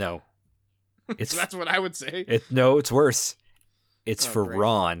 No. It's That's what I would say. No, it's worse. It's for great.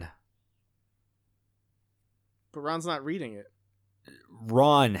 Ron. But Ron's not reading it.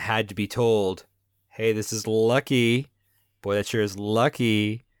 Ron had to be told, hey, this is Lucky. Boy, that sure is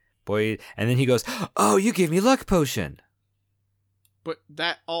lucky. Boy, and then he goes, oh, you gave me luck potion. But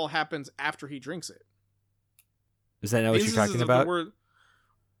that all happens after he drinks it. Is that not what you're talking about?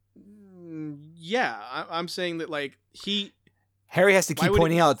 Yeah, I'm saying that, like, Harry has to keep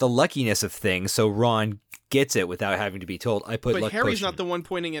pointing out the luckiness of things, so Ron gets it without having to be told, I put luck potion. But Harry's not the one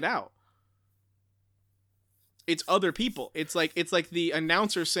pointing it out. It's other people. It's like the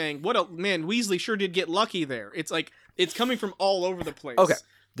announcer saying, man, Weasley sure did get lucky there. It's like, it's coming from all over the place. Okay,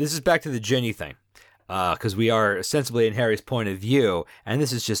 this is back to the Ginny thing. Because we are ostensibly in Harry's point of view, and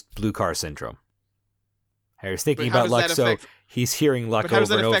this is just blue car syndrome. Harry's thinking about luck, so he's hearing luck over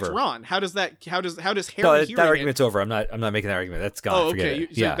and over. But how does that affect Ron? How does Harry No, that argument's over. I'm not making that argument. That's gone. Oh, okay.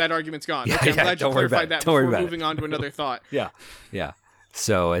 Forget it. So that argument's gone. Yeah, okay, I'm glad you clarified that before moving on to another thought. Yeah.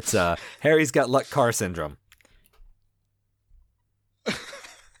 So it's Harry's got luck car syndrome.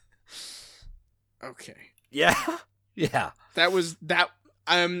 Okay. Yeah. That was that.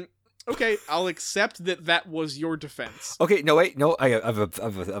 Okay, I'll accept that was your defense. Okay, no, wait, no, I have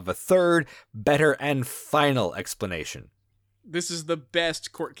a third, better, and final explanation. This is the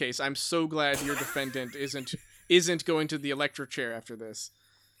best court case. I'm so glad your defendant isn't going to the electric chair after this.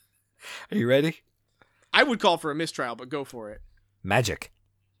 Are you ready? I would call for a mistrial, but go for it. Magic.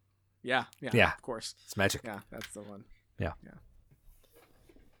 Yeah, of course. It's magic. Yeah, that's the one. Yeah.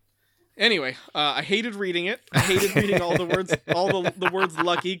 Anyway, I hated reading it. I hated reading all the words, the words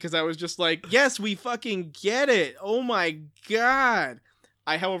lucky, because I was just like, yes, we fucking get it. Oh my god.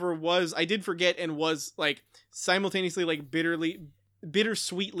 However, I did forget and was like simultaneously like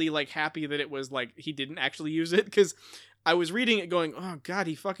bittersweetly like happy that it was like he didn't actually use it, because I was reading it going, oh god,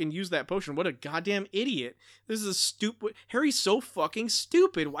 he fucking used that potion. What a goddamn idiot. This is a stupid... Harry's so fucking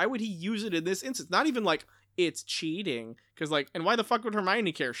stupid. Why would he use it in this instance? Not even like... it's cheating, because like, and why the fuck would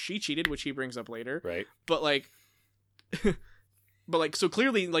Hermione care? She cheated, which he brings up later, right? But like so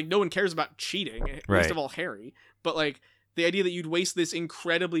clearly like no one cares about cheating, right. Least of all Harry. But like the idea that you'd waste this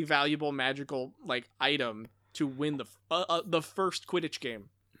incredibly valuable magical like item to win the first Quidditch game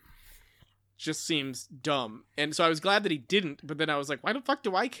just seems dumb. And so I was glad that he didn't, but then I was like, why the fuck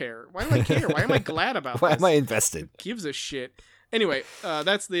do I care? Why do I care? Why am I glad about why this? am I invested? Who gives a shit? Anyway,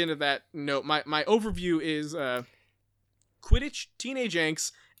 that's the end of that note. My overview is Quidditch, teenage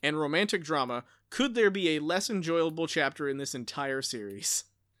angst, and romantic drama. Could there be a less enjoyable chapter in this entire series?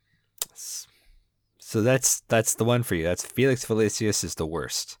 So that's the one for you. That's Felix Felicis is the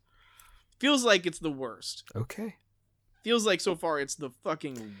worst. Feels like it's the worst. Okay. Feels like so far it's the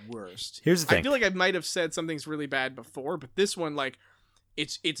fucking worst. Here's the thing. I feel like I might have said something's really bad before, but this one, like,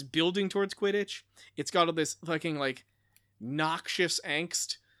 it's building towards Quidditch. It's got all this fucking like noxious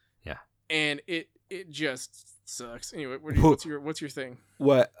angst. Yeah. and it just sucks. Anyway, what's your thing?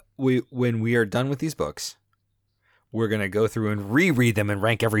 When we are done with these books, we're gonna go through and reread them and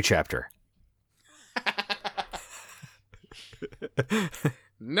rank every chapter.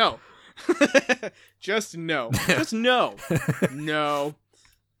 No. Just no. Just no. No.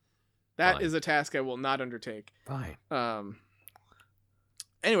 That Fine. is a task I will not undertake. Fine.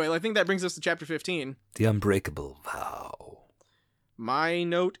 Anyway, I think that brings us to chapter 15. The Unbreakable Vow. My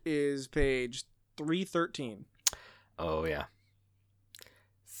note is page 313. Oh, yeah.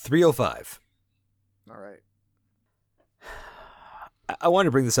 305. All right. I wanted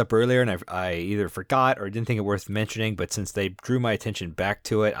to bring this up earlier, and I either forgot or didn't think it worth mentioning, but since they drew my attention back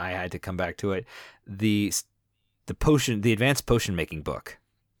to it, I had to come back to it. The advanced potion making book.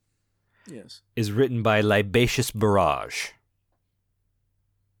 Yes. Is written by Libacious Barrage.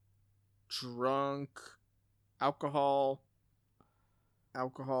 Drunk alcohol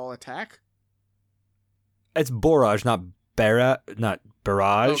attack? It's Borage, not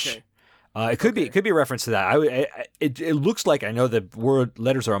Barrage. Okay. It could be a reference to that. It looks like, I know the word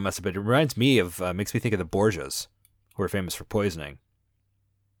letters are all messed up, but it reminds me of makes me think of the Borgias, who are famous for poisoning.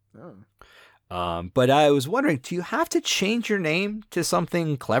 Oh. But I was wondering, do you have to change your name to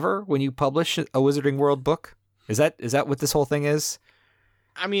something clever when you publish a Wizarding World book? Is that what this whole thing is?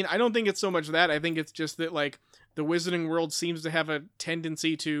 I mean, I don't think it's so much that. I think it's just that, like, the Wizarding World seems to have a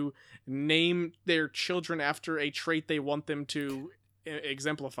tendency to name their children after a trait they want them to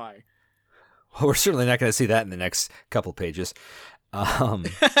exemplify. Well, we're certainly not going to see that in the next couple pages. Oh,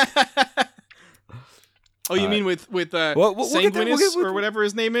 you mean with Sanguinus or whatever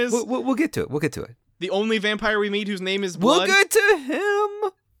his name is? We'll get to it. We'll get to it. The only vampire we meet whose name is Blood? We'll get to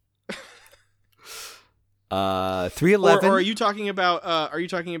him. 311. Or are you talking about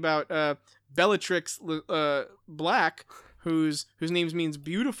Bellatrix Black, whose name means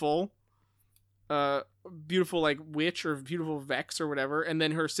beautiful, beautiful like witch or beautiful Vex or whatever, and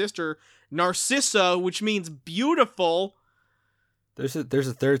then her sister Narcissa, which means beautiful. There's a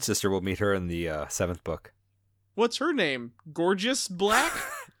third sister. We'll meet her in the 7th book. What's her name? Gorgeous Black?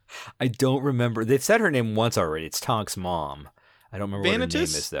 I don't remember. They've said her name once already. It's Tonk's mom. I don't remember what her name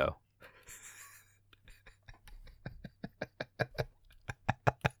is though.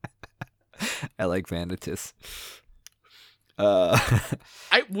 I like Vanitas.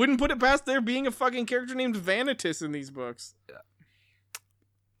 I wouldn't put it past there being a fucking character named Vanitas in these books.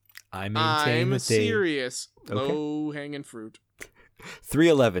 I'm serious. Okay. Low-hanging fruit.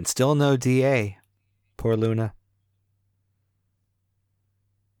 311. Still no DA. Poor Luna.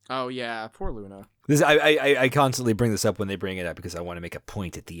 Oh yeah, poor Luna. I constantly bring this up when they bring it up because I want to make a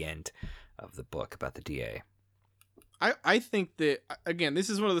point at the end of the book about the DA. I think that, again, this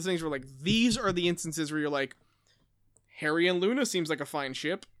is one of those things where, like, these are the instances where you're like, Harry and Luna seems like a fine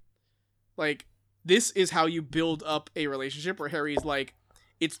ship. Like, this is how you build up a relationship where Harry's like,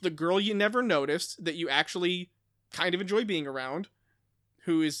 it's the girl you never noticed that you actually kind of enjoy being around,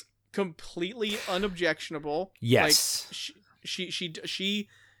 who is completely unobjectionable. Yes. Like, she's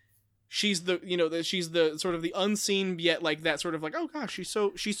the, she's the sort of the unseen yet like that sort of like, oh gosh, she's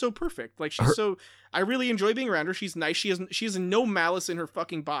so perfect. Like I really enjoy being around her. She's nice. She has no malice in her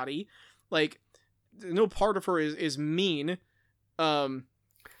fucking body. Like no part of her is mean. And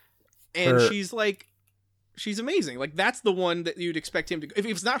she's like, she's amazing. Like that's the one that you'd expect him to, if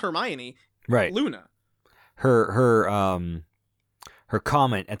it's not Hermione, right? Luna. Her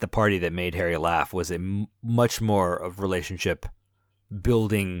comment at the party that made Harry laugh was a much more of relationship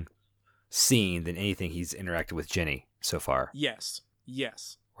building scene than anything he's interacted with Ginny so far. Yes.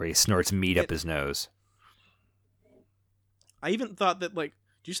 Where he snorts meat up his nose. I even thought that, like,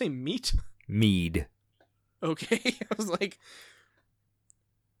 did you say meat? Mead. Okay. I was like,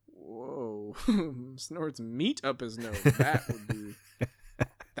 whoa. Snorts meat up his nose. That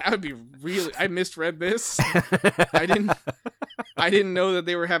would be really, I misread this. I didn't know that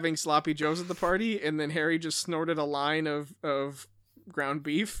they were having sloppy joes at the party, and then Harry just snorted a line of ground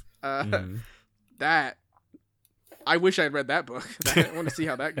beef. That, I wish I'd read that book. I want to see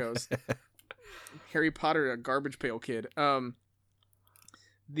how that goes. Harry Potter, a garbage pail kid. Even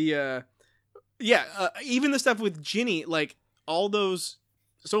the stuff with Ginny, like all those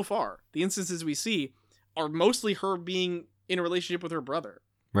so far, the instances we see are mostly her being in a relationship with her brother.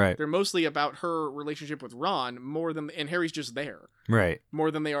 Right. They're mostly about her relationship with Ron and Harry's just there. Right. More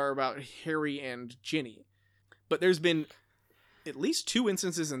than they are about Harry and Ginny. But there's been at least 2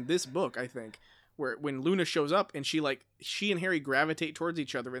 instances in this book, I think, where when Luna shows up and she and Harry gravitate towards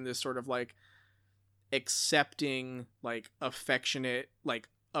each other in this sort of like accepting, like affectionate, like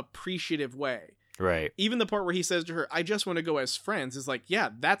appreciative way. Right. Even the part where he says to her, I just want to go as friends, is like, yeah,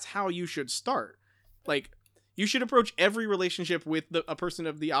 that's how you should start. Like, you should approach every relationship with a person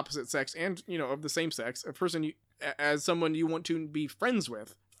of the opposite sex and, you know, of the same sex, a person as someone you want to be friends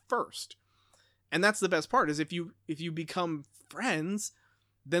with first. And that's the best part, is if you become friends,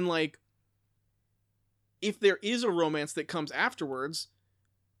 then, like, if there is a romance that comes afterwards,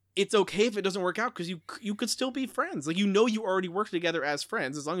 it's okay if it doesn't work out, because you could still be friends. Like, you know, you already work together as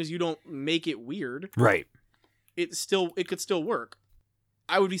friends. As long as you don't make it weird, Right. it could still work.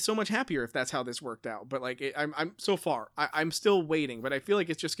 I would be so much happier if that's how this worked out. But like, I'm so far, I'm still waiting. But I feel like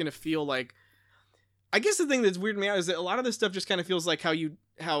it's just gonna feel like. I guess the thing that's weirding me out is that a lot of this stuff just kind of feels like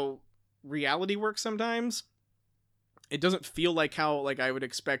how reality works sometimes. It doesn't feel like how, like, I would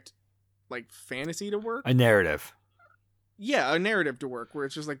expect, like, fantasy to work. A narrative. Yeah, a narrative to work, where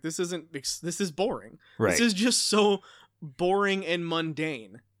it's just like, this is boring. Right. This is just so boring and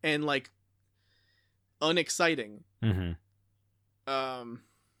mundane and, like, unexciting. Mm-hmm.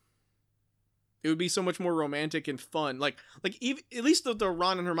 It would be so much more romantic and fun. Like even, at least the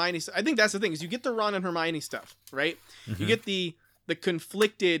Ron and Hermione. I think that's the thing, is you get the Ron and Hermione stuff, right? Mm-hmm. You get the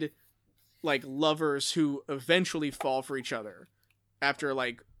conflicted, like, lovers who eventually fall for each other after,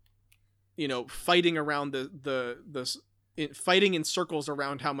 like, you know, fighting around fighting in circles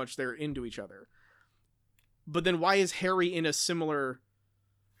around how much they're into each other. But then why is Harry in a similar,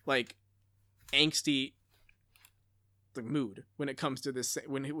 like, angsty, like, mood when it comes to this,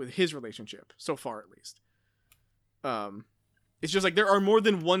 with his relationship so far, at least? It's just like, there are more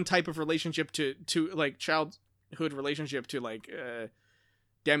than one type of relationship to like, childhood relationship to, like,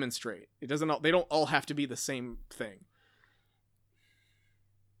 demonstrate. They don't all have to be the same thing.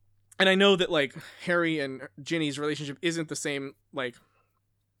 And I know that, like, Harry and Ginny's relationship isn't the same, like,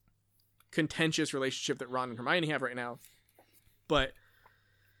 contentious relationship that Ron and Hermione have right now, but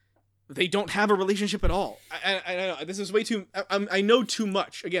they don't have a relationship at all. I know this is way too. I know too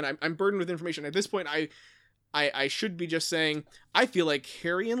much. Again, I'm burdened with information at this point. I should be just saying, I feel like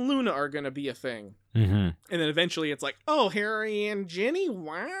Harry and Luna are gonna be a thing, Mm-hmm. and then eventually it's like, oh, Harry and Ginny,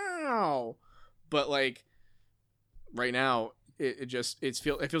 wow. But, like, right now, it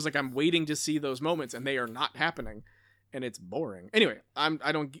feels like I'm waiting to see those moments, and they are not happening, and it's boring. Anyway,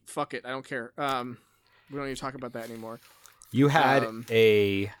 fuck it. I don't care. We don't need to talk about that anymore. You had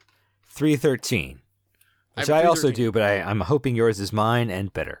a 313, which I also do, but I'm hoping yours is mine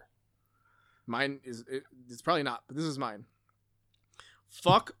and better. Mine is, it's probably not, but this is mine.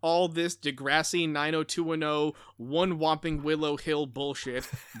 Fuck all this Degrassi 90210 one Whomping Willow Hill bullshit.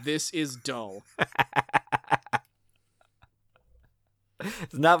 This is dull.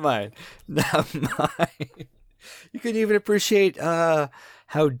 It's not mine. Not mine. You couldn't even appreciate how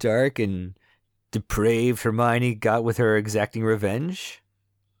dark and depraved Hermione got with her exacting revenge.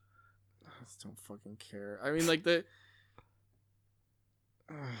 I just don't fucking care. I mean, like,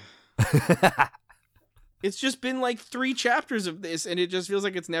 it's just been like 3 chapters of this, and it just feels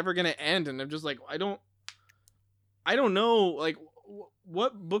like it's never gonna end. And I'm just like, I don't know, like,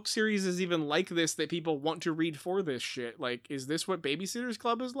 what book series is even like this that people want to read for this shit? Like, is this what Babysitter's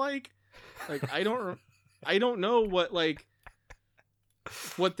Club is like? Like, I don't know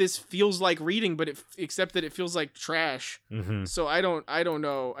what this feels like reading, but except that it feels like trash. Mm-hmm. So I don't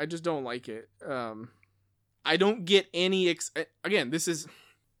know. I just don't like it. I don't get any again,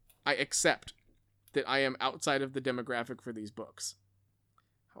 I accept that I am outside of the demographic for these books.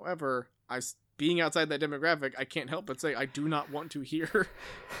 However, being outside that demographic, I can't help but say I do not want to hear.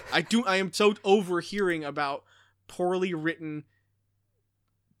 I am so overhearing about poorly written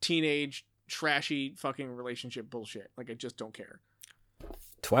teenage trashy fucking relationship bullshit. Like, I just don't care.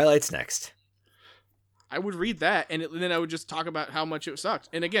 Twilight's next. I would read that, and then I would just talk about how much it sucked.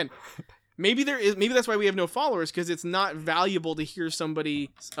 And again, maybe that's why we have no followers, because it's not valuable to hear somebody's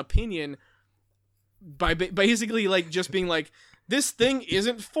opinion by basically, like, just being like, this thing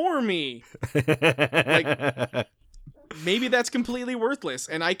isn't for me. Like, maybe that's completely worthless,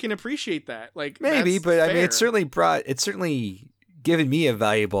 and I can appreciate that. Like, maybe, but fair. I mean, it's certainly given me a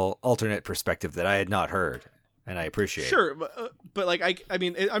valuable alternate perspective that I had not heard, and I appreciate. Sure, but like, I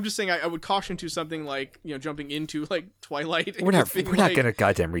mean, I'm just saying, I would caution to something like, you know, jumping into, like, Twilight. We're not gonna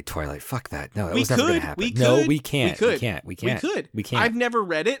goddamn read Twilight. Fuck that. No, that was never gonna happen. No, we can't. We can't. We can't. I've never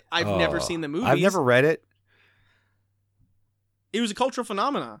read it. I've never seen the movies. I've never read it. It was a cultural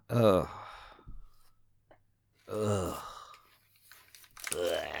phenomenon. Ugh.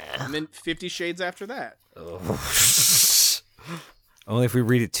 And then 50 Shades after that. Only if we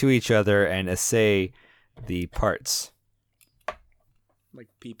read it to each other and essay the parts. Like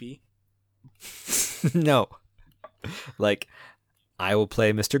pee-pee? No. Like, I will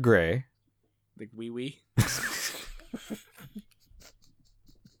play Mr. Gray. Like wee wee.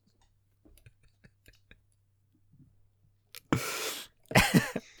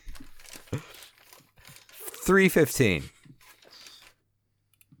 $3.15.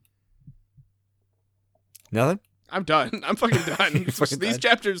 Nothing? I'm done. I'm fucking done. These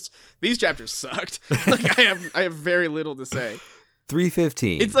chapters sucked. Like I have very little to say.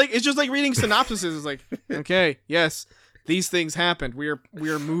 $3.15. It's just like reading synopsises. It's like, okay, yes, these things happened. We are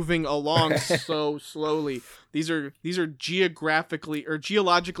moving along so slowly. These are geographically or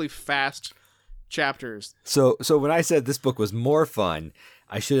geologically fast chapters. So when I said this book was more fun,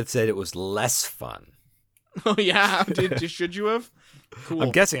 I should have said it was less fun. Oh yeah, should you have? Cool.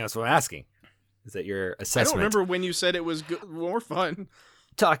 I'm guessing that's what I'm asking. Is that your assessment? I don't remember when you said it was more fun.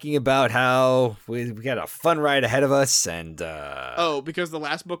 Talking about how we got a fun ride ahead of us, and because the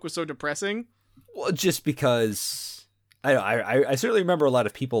last book was so depressing. Well, just because I certainly remember a lot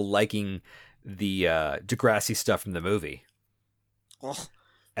of people liking the Degrassi stuff from the movie,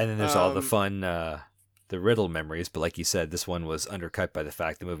 and then there's all the fun the Riddle memories. But like you said, this one was undercut by the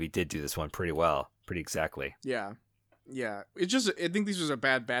fact the movie did do this one pretty well, pretty exactly. Yeah. It's just I think these was a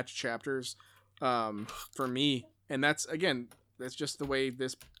bad batch of chapters. For me, and that's just the way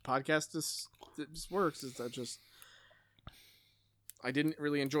this podcast this works. Is I didn't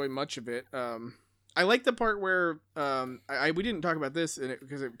really enjoy much of it. I like the part where we didn't talk about this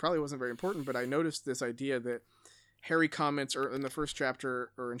because it probably wasn't very important, but I noticed this idea that Harry comments in the first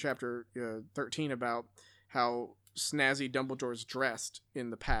chapter or in chapter 13 about how snazzy Dumbledore's dressed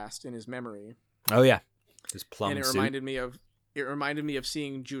in the past in his memory. Oh yeah, his plum and suit. It reminded me of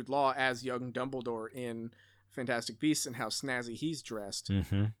seeing Jude Law as young Dumbledore in Fantastic Beasts and how snazzy he's dressed,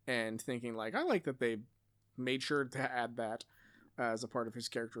 and thinking like, I like that they made sure to add that as a part of his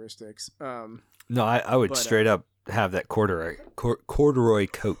characteristics. No, I would straight up have that corduroy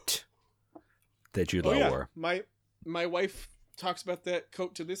coat that Jude Law wore. My wife talks about that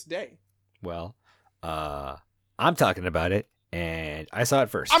coat to this day. Well, I'm talking about it, and I saw it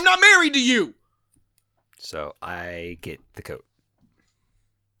first. I'm not married to you! So I get the coat.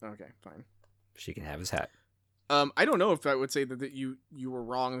 Okay, fine. She can have his hat. I don't know if I would say that you were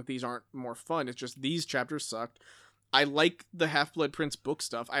wrong, that these aren't more fun. It's just these chapters sucked. I like the Half-Blood Prince book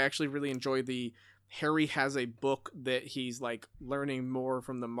stuff. I actually really enjoy the Harry has a book that he's like learning more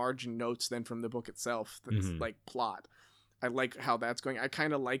from the margin notes than from the book itself. That's like plot. I like how that's going. I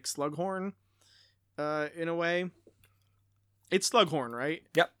kind of like Slughorn in a way. It's Slughorn, right?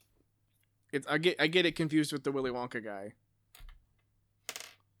 Yep. I get it confused with the Willy Wonka guy.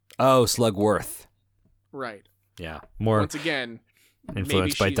 Oh, Slugworth. Right. Yeah. More once again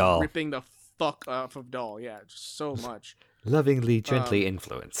influenced by Dahl. Ripping the fuck off of Dahl. Yeah, just so much. Lovingly, gently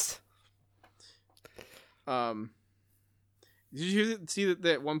influenced. Did you see that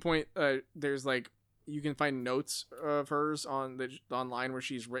at one point there's like you can find notes of hers online where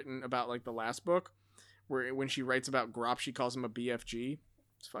she's written about like the last book, where when she writes about Grop she calls him a BFG.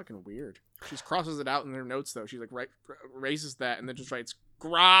 It's fucking weird. She crosses it out in her notes though. She's like raises that and then just writes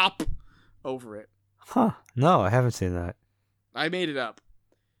Grop over it. Huh? No, I haven't seen that. I made it up.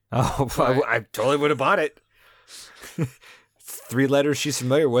 Oh, I totally would have bought it. 3 letters she's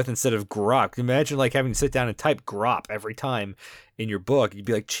familiar with instead of Grop. Imagine like having to sit down and type Grop every time in your book. You'd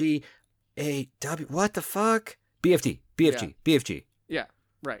be like G-A-W. What the fuck? BFG. BFG. Yeah,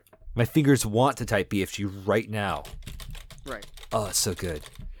 right. My fingers want to type BFG right now. Right. Oh, it's so good.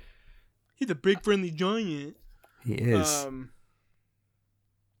 He's a big friendly giant. He is.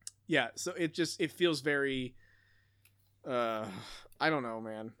 Yeah, so it feels very I don't know,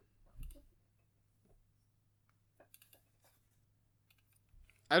 man.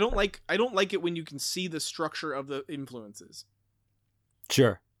 I don't like it when you can see the structure of the influences.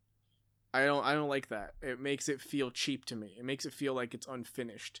 Sure. I don't like that. It makes it feel cheap to me. It makes it feel like it's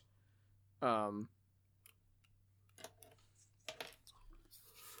unfinished.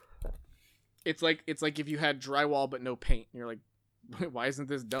 It's like if you had drywall but no paint. You're like, why isn't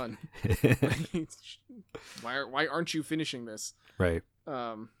this done? Why aren't you finishing this? Right.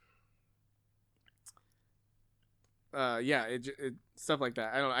 Yeah, it stuff like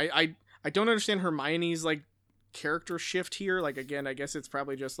that. I don't understand Hermione's like character shift here. Like again, I guess it's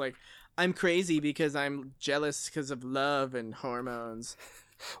probably just like I'm crazy because I'm jealous because of love and hormones.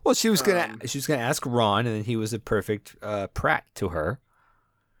 Well, she was gonna ask Ron, and then he was a perfect prat to her.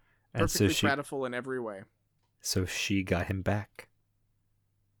 And perfectly pratful in every way. So she got him back.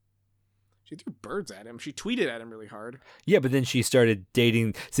 She threw birds at him. She tweeted at him really hard. Yeah, but then she started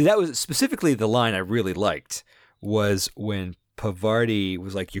dating. See, that was specifically the line I really liked, was when Pavarti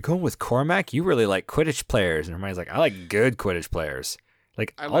was like, "You're going with Cormac? You really like Quidditch players." And Hermione's like, "I like good Quidditch players.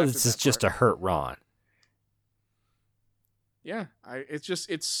 Like, I all laughed this at is that just to part. hurt Ron. Yeah,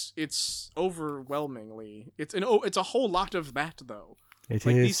 it's overwhelmingly it's a whole lot of that though. It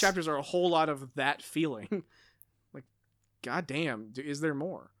Like is. these chapters are a whole lot of that feeling. Like, goddamn, is there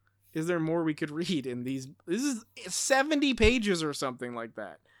more? Is there more we could read in these? This is 70 pages or something like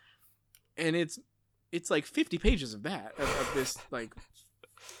that, and it's like 50 pages of that of this like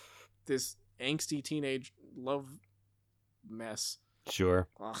this angsty teenage love mess. Sure.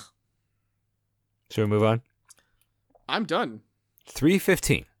 Ugh. Should we move on? I'm done.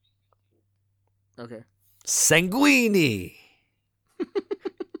 3:15. Okay. Sanguini.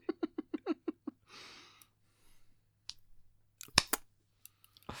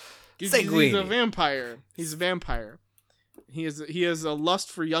 He's a Sanguini. vampire. He's a vampire. He has a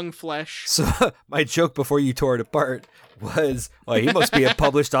lust for young flesh. So my joke before you tore it apart was, well, he must be a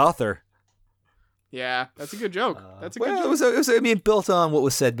published author. Yeah, that's a good joke. That's a good Well, joke. it was, I mean, built on what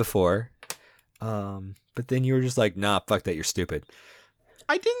was said before. But then you were just like, nah, fuck that, you're stupid.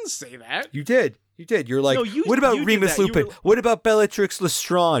 I didn't say that. You did. You did. You're like, No, you- what about you did Remus that. You Lupin? were- What about Bellatrix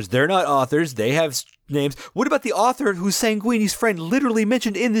Lestrange? They're not authors. They have names. What about the author who's Sanguini's friend literally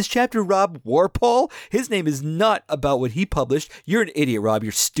mentioned in this chapter, Rob Warpole? His name is not about what he published. You're an idiot, Rob.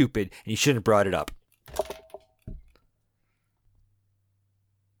 You're stupid, and you shouldn't have brought it up.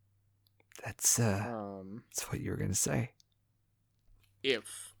 That's what you were going to say.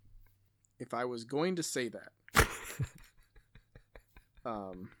 If I was going to say that,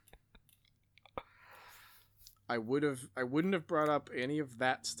 I wouldn't have brought up any of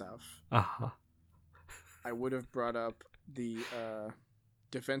that stuff. Uh-huh. I would have brought up the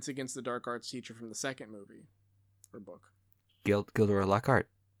Defense Against the Dark Arts teacher from the second movie or book. Gilderoy Lockhart.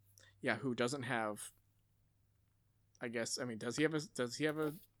 Yeah, who doesn't have, I guess, I mean, does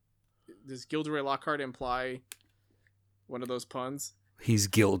Gilderoy Lockhart imply one of those puns? He's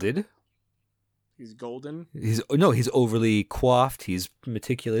gilded. He's golden. He's overly coiffed. He's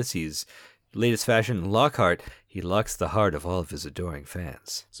meticulous. He's latest fashion. Lockhart, he locks the heart of all of his adoring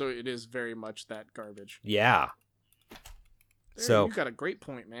fans. So it is very much that garbage. Yeah. There, So you got a great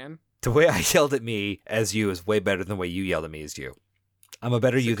point, man. the way I yelled at me as you is way better than the way you yelled at me as you. I'm a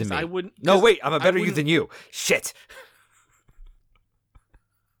better you than me. I wouldn't. No, wait, I'm a I better you wouldn't- than you. Shit.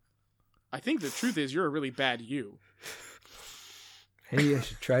 I think the truth is you're a really bad you. Maybe I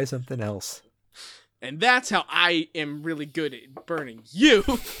should try something else. And that's how I am really good at burning you.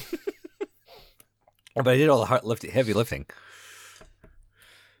 But I did all the heavy lifting.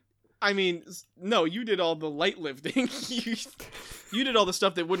 I mean, no, you did all the light lifting. you did all the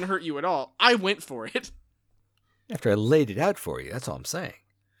stuff that wouldn't hurt you at all. I went for it. After I laid it out for you, that's all I'm saying.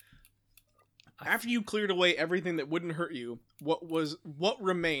 After you cleared away everything that wouldn't hurt you, what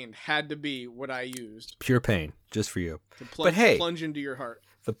remained had to be what I used Pure pain, just for you. to But hey, plunge into your heart.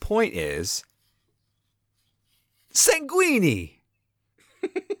 the point is, Sanguini.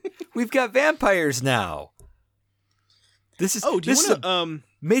 We've got vampires now. This is Oh, do you this is want a to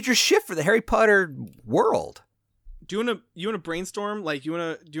major shift for the Harry Potter world. do you want to brainstorm? Like, do you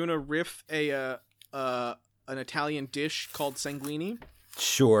want to riff an Italian dish called sanguini?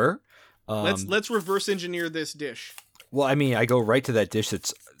 Sure. Let's reverse engineer this dish. Well, I mean, I go right to that dish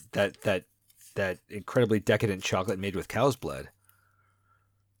that's that incredibly decadent chocolate made with cow's blood.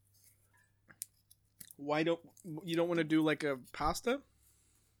 Why don't want to do like a pasta?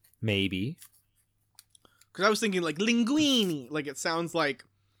 Maybe. Because I was thinking like linguine. Like it sounds like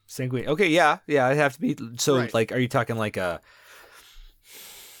Sanguini. Okay, yeah, it'd have to be. So, Right. like, are you talking like a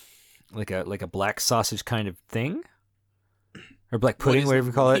black sausage kind of thing, or black pudding, whatever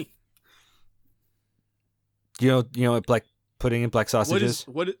you call it? You know what black pudding and black sausage is?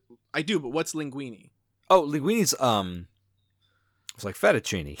 I do, but what's linguine? Oh, linguine's it's like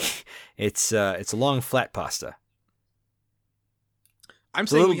fettuccine. It's a long flat pasta. I'm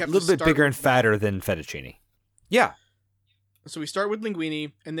It's a saying little, we have little to bit start bigger and with- fatter than fettuccine. Yeah, So we start with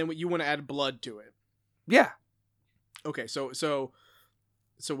linguine, and then you want to add blood to it. yeah. Okay, so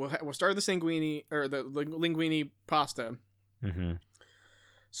we'll start the sanguine or the linguine pasta. Mm-hmm.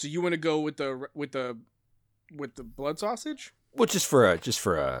 So you want to go with the blood sausage? Well, just for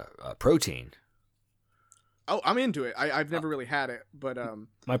a protein. Oh, I'm into it. I've never really had it, but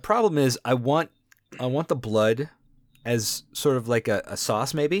My problem is I want the blood as sort of like a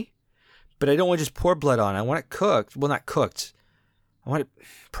sauce maybe, but I don't want to just pour blood on. I want it cooked. Well, not cooked. I want it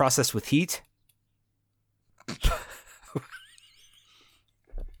processed with heat.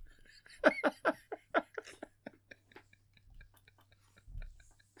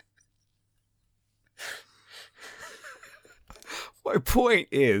 My point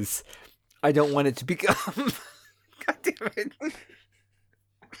is, I don't want it to become. God damn it.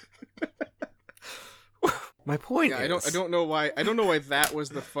 My point Yeah, is, I don't know why that was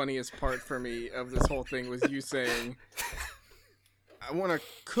the funniest part for me of this whole thing was you saying I want to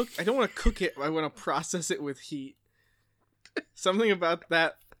cook. I don't want to cook it. I want to process it with heat. Something about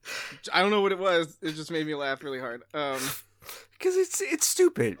that. I don't know what it was. It just made me laugh really hard. Because it's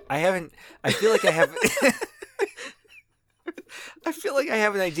stupid. I feel like I have. I feel like I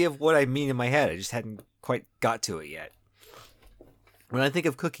have an idea of what I mean in my head. I just hadn't quite got to it yet. When I think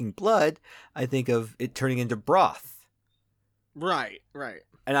of cooking blood, I think of it turning into broth. Right.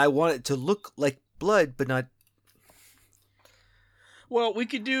 And I want it to look like blood, but not. Well, we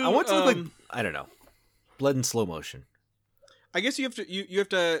could do. I want it to look like, I don't know, blood in slow motion. I guess you have to. You have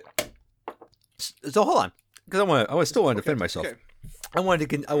to. So hold on, because I still want to defend myself. Okay. I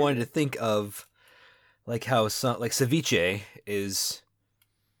wanted to think of like how like ceviche is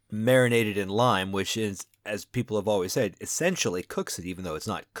marinated in lime, which is, as people have always said, essentially cooks it, even though it's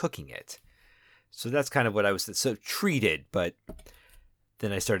not cooking it. So that's kind of what I was treated, but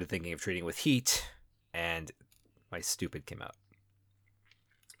then I started thinking of treating with heat, and my stupid came out.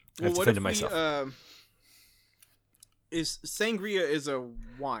 I've defended myself. Is sangria is a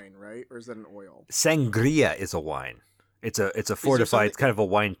wine, right, or is that an oil? Sangria is a wine. It's a fortified. It's kind of a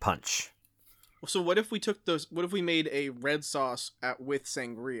wine punch. So what if we took those? What if we made a red sauce with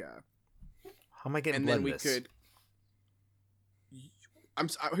sangria? How am I getting? And blood then we in this? could.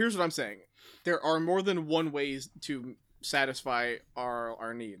 Here's what I'm saying. There are more than one ways to satisfy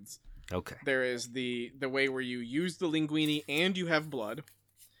our needs. Okay. There is the way where you use the linguine and you have blood.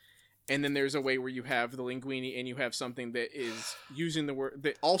 And then there's a way where you have the linguine and you have something that is using the word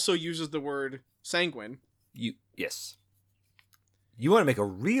that also uses the word sanguine. Yes. You want to make a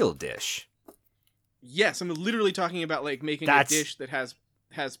real dish. Yes, I'm literally talking about like making a dish that has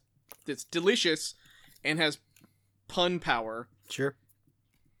that's delicious and has pun power. Sure.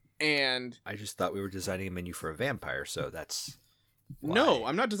 And I just thought we were designing a menu for a vampire, so that's why. No,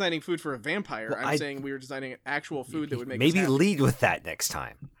 I'm not designing food for a vampire. Well, I'm saying we were designing actual food that would make maybe us happy. Lead with that next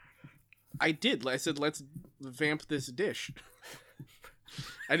time. I did. I said let's vamp this dish.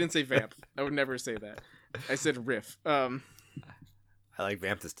 I didn't say vamp. I would never say that. I said riff. I like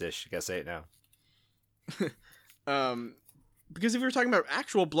vamp this dish. You gotta say it now. Because if we were talking about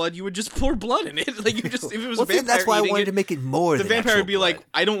actual blood, you would just pour blood in it. Like you just if it was well, a vampire. That's why I wanted to make it more. The than vampire would be blood. like,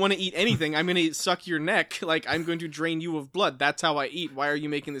 I don't want to eat anything. I'm going to suck your neck. Like I'm going to drain you of blood. That's how I eat. Why are you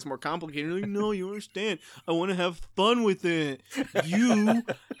making this more complicated? Like, no, you understand. I want to have fun with it. You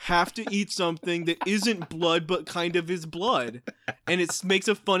have to eat something that isn't blood but kind of is blood, and it makes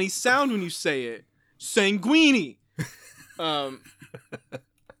a funny sound when you say it. Sanguini.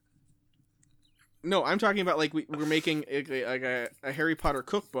 No, I'm talking about like we're making a Harry Potter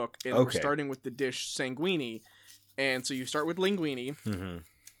cookbook, and we're starting with the dish sanguini, and so you start with linguine,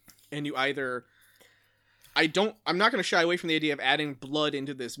 and you either I'm not going to shy away from the idea of adding blood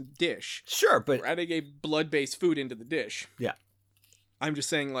into this dish. Sure, but we're adding a blood-based food into the dish. Yeah, I'm just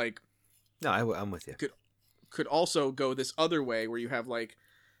saying like. No, I'm with you. Could also go this other way where you have like,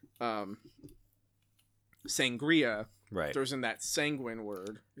 sangria. Right. Throws in that sanguine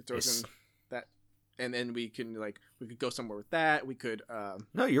word. It throws in that. And then we could go somewhere with that. We could.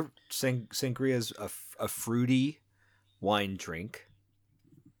 No, you're saying sangria is a fruity wine drink,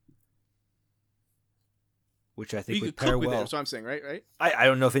 which I think would pair well. That's what I'm saying, right? I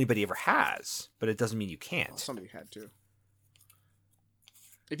don't know if anybody ever has, but it doesn't mean you can't. Well, somebody had to.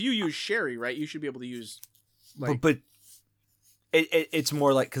 If you use sherry, right, you should be able to use. Like, but it's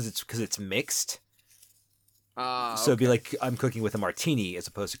more like because it's mixed. So it'd be like I'm cooking with a martini as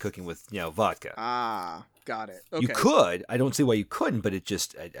opposed to cooking with vodka. Got it. Okay. You could. I don't see why you couldn't, but it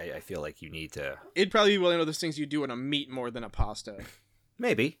just I feel like you need to. It'd probably be one of those things you do on a meat more than a pasta.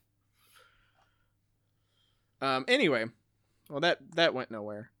 Maybe. Anyway, well that went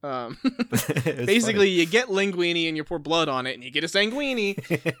nowhere. Basically, funny. You get linguine and you pour blood on it, and you get a sanguini.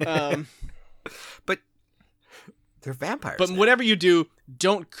 But they're vampires. But whatever you do,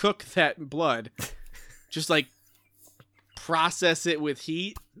 don't cook that blood. Just like process it with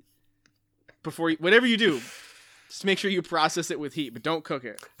heat before whatever you do. Just make sure you process it with heat, but don't cook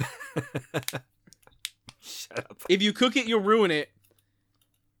it. Shut up. If you cook it, you'll ruin it.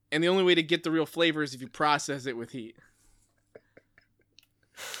 And the only way to get the real flavor is if you process it with heat.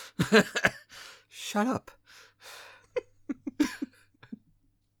 Shut up.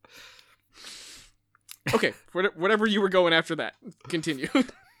 Okay, whatever you were going after that. Continue.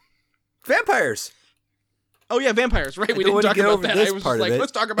 Vampires. Oh yeah, vampires, right? We didn't talk about that. I was just like,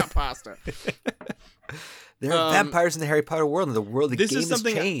 let's talk about pasta. There are vampires in the Harry Potter world, and the world, the game has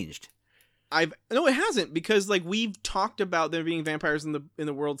changed. No, it hasn't, because like we've talked about there being vampires in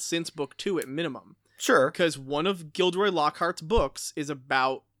the world since book 2 at minimum. Sure. because one of Gilderoy Lockhart's books is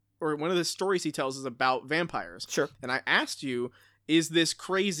about, or one of the stories he tells is about vampires. Sure. And I asked you, is this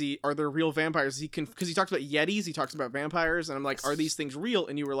crazy? Are there real vampires? Because he talks about yetis, he talks about vampires, and I'm like, are these things real?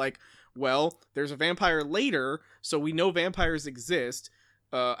 And you were like, well, there's a vampire later, so we know vampires exist.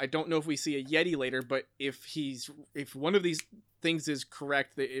 I don't know if we see a yeti later, but if one of these things is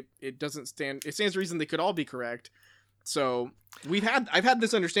correct, it stands to reason they could all be correct. So I've had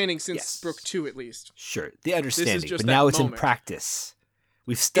this understanding since book 2 at least. Sure, the understanding, just but now it's moment. in practice.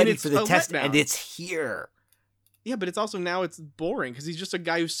 We've studied for the test, letdown. and it's here. Yeah, but it's boring because he's just a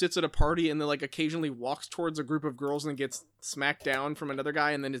guy who sits at a party and then like occasionally walks towards a group of girls and gets smacked down from another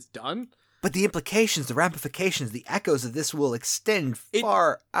guy and then it's done. But the implications, the ramifications, the echoes of this will extend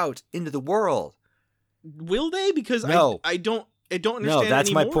far out into the world. Will they? Because no. I don't understand. No, that's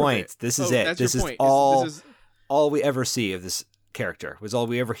any my more point. Of it. This is it. This is point. all. This is all we ever see of this character was all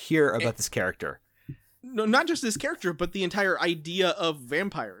we ever hear about this character. No, not just this character, but the entire idea of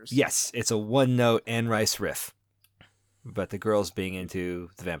vampires. Yes, it's a one-note Anne Rice riff about the girls being into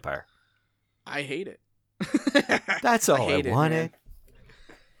the vampire. I hate it. That's all I wanted.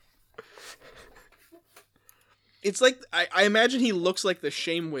 It's like I imagine he looks like the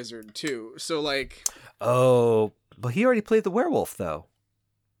Shame Wizard too. So like, oh, but he already played the werewolf though.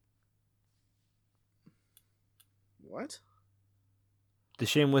 What? The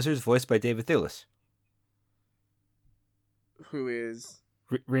Shame Wizard is voiced by David Thewlis. Who is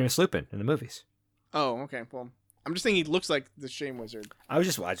Remus Lupin in the movies. Oh, okay. Well, I'm just saying he looks like the Shame Wizard. I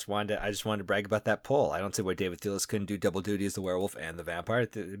just wanted to brag about that poll. I don't see why David Thewlis couldn't do double duty as the werewolf and the vampire.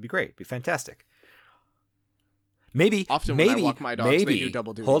 It'd be great. It'd be fantastic. Maybe often maybe, when I walk my dogs, they do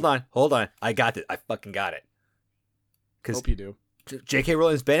double duty. Hold on. I got it. I fucking got it. Hope you do. J.K.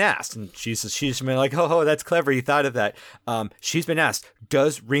 Rowling's been asked, and she's been like, "Oh, that's clever. You thought of that." She's been asked,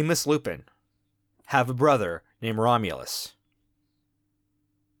 "Does Remus Lupin have a brother named Romulus?"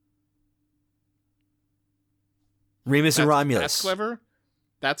 Remus and Romulus. That's clever.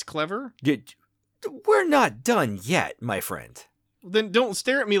 That's clever. We're not done yet, my friend. Then don't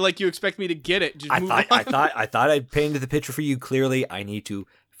stare at me like you expect me to get it. Just move on. I thought I'd painted the picture for you clearly. I need to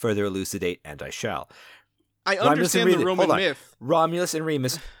further elucidate, and I shall. I understand the Roman myth. Romulus and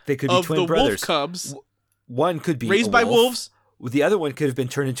Remus, they could be twin the brothers. Wolf cubs. One could be raised by wolves. The other one could have been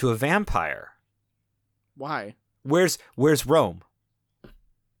turned into a vampire. Why? Where's Rome?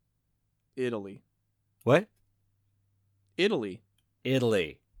 Italy. What? Italy.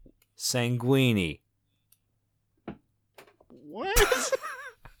 Sanguini. What?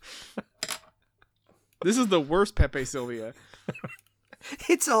 This is the worst Pepe Sylvia.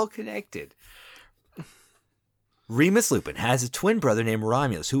 It's all connected. Remus Lupin has a twin brother named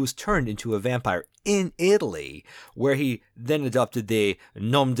Romulus who was turned into a vampire in Italy, where he then adopted the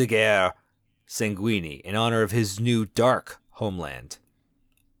nom de guerre Sanguini in honor of his new dark homeland.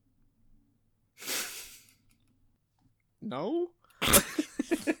 No?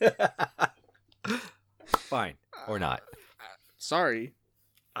 Fine. Or not. Sorry.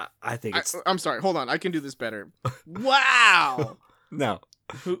 I think it's... I'm sorry. Hold on. I can do this better. Wow. No.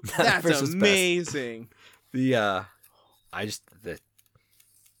 That's amazing. It's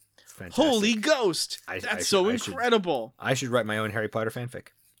fantastic. Holy Ghost. That's so incredible. I should write my own Harry Potter fanfic.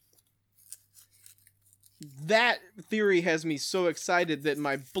 That theory has me so excited that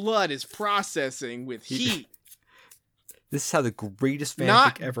my blood is processing with heat. This is how the greatest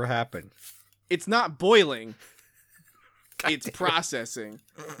fanfic ever happened. It's not boiling. It's processing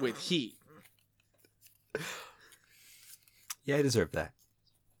with heat. Yeah, I deserve that.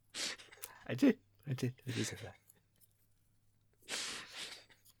 I did. I deserve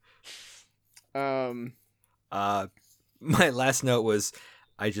that. My last note was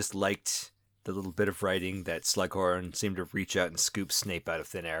I just liked the little bit of writing that Slughorn seemed to reach out and scoop Snape out of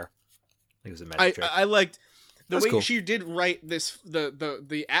thin air. I think it was a magic trick. I liked the way cool. she did write this.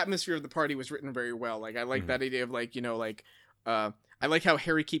 The atmosphere of the party was written very well. Like I like that idea of like, you know, like I like how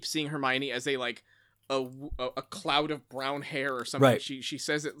Harry keeps seeing Hermione as a like a cloud of brown hair or something. Right. She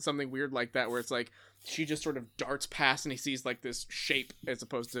says it something weird like that, where it's like she just sort of darts past and he sees like this shape as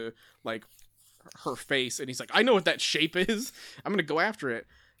opposed to like her face, and he's like, I know what that shape is. I'm gonna go after it.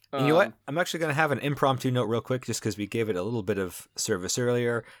 And you know what? I'm actually going to have an impromptu note real quick just because we gave it a little bit of service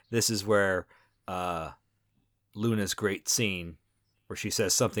earlier. This is where Luna's great scene where she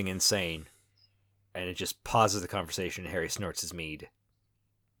says something insane and it just pauses the conversation and Harry snorts his mead.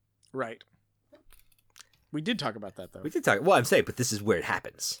 Right. We did talk about that, though. We did talk. Well, I'm saying, but this is where it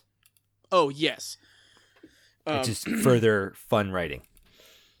happens. Oh, yes. It's just further fun writing.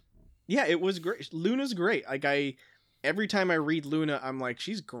 Yeah, it was great. Luna's great. Like, every time I read Luna, I'm like,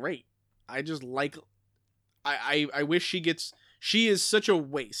 she's great. I just like I wish she is such a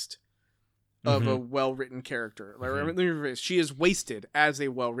waste of a well-written character. Like, let me rephrase. She is wasted as a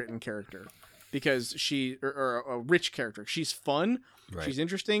well-written character because or a rich character. She's fun. Right. She's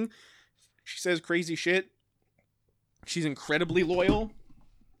interesting. She says crazy shit. She's incredibly loyal.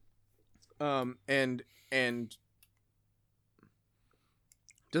 And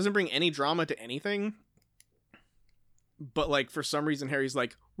doesn't bring any drama to anything. But like for some reason Harry's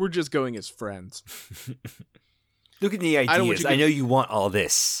like, we're just going as friends. Look at the ideas. I know you want all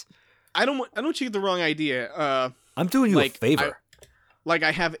this. I don't want you to get the wrong idea. I'm doing you a favor.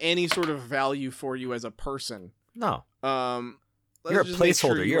 I have any sort of value for you as a person. No. You're a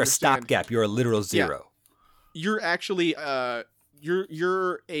placeholder. You're a stopgap. You're a literal zero. Yeah. You're actually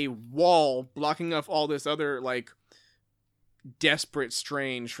you're a wall blocking off all this other like desperate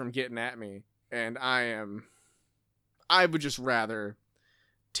strange from getting at me, and I would just rather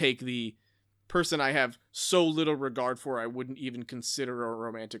take the person I have so little regard for I wouldn't even consider a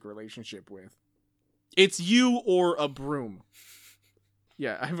romantic relationship with. It's you or a broom.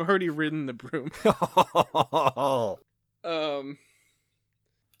 Yeah, I've already ridden the broom.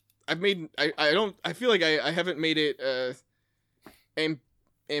 I feel like I haven't made it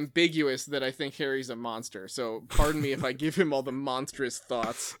ambiguous that I think Harry's a monster. So pardon me if I give him all the monstrous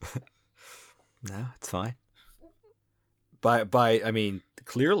thoughts. No, it's fine. I mean,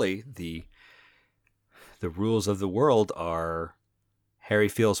 clearly the rules of the world are Harry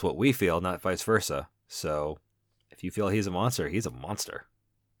feels what we feel, not vice versa. So if you feel he's a monster, he's a monster.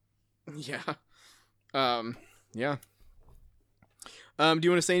 Yeah. Yeah. Do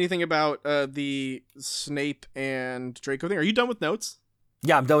you want to say anything about the Snape and Draco thing? Are you done with notes?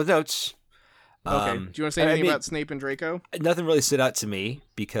 Yeah, I'm done with notes. Okay. Do you want to say anything about Snape and Draco? Nothing really stood out to me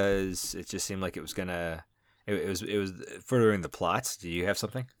because it just seemed like it was gonna. It was furthering the plots. Do you have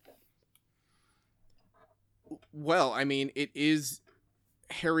something? Well, I mean, it is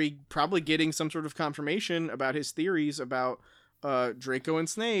Harry probably getting some sort of confirmation about his theories about Draco and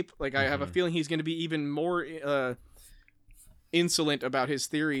Snape. Like, I have a feeling he's going to be even more insolent about his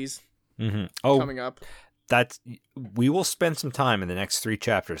theories coming up. We will spend some time in the next 3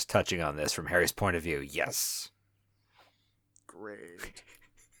 chapters touching on this from Harry's point of view. Yes. Great.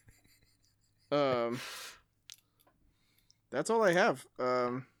 That's all I have.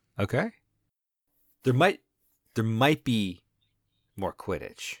 Okay. There might be more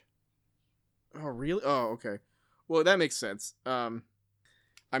Quidditch. Oh, really? Oh, okay. Well, that makes sense. I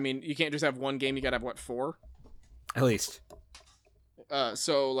mean, you can't just have one game. You gotta have, what, 4? At least.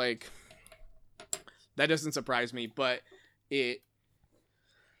 So, like, that doesn't surprise me, but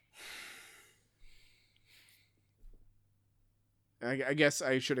I guess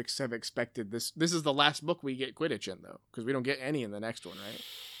I should have expected this. This is the last book we get Quidditch in, though, because we don't get any in the next one, right?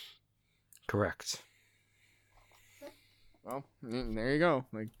 Correct. Well, there you go.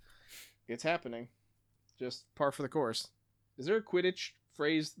 Like, it's happening. Just par for the course. Is there a Quidditch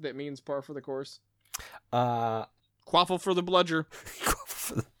phrase that means par for the course? Quaffle for the bludger.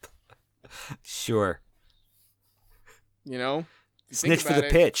 Sure. You know? Snitch for the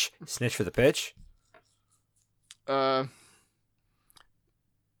pitch. Snitch for the pitch? Yeah,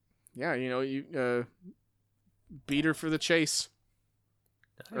 you know, you beat her for the chase.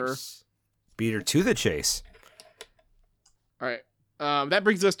 Nice. Beat her to the chase. All right. That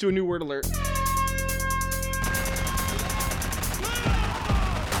brings us to a new word alert.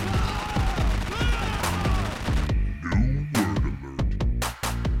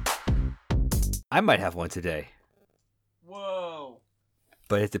 I might have one today. Whoa.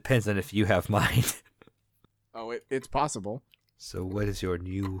 But it depends on if you have mine. Oh, it's possible. So what is your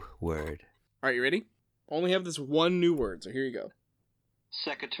new word? All right, you ready? Only have this one new word, so here you go.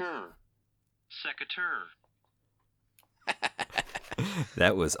 Secateur. Secateur.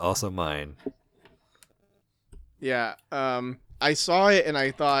 That was also mine. Yeah, I saw it and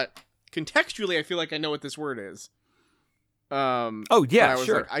I thought, contextually, I feel like I know what this word is. Oh yeah, I was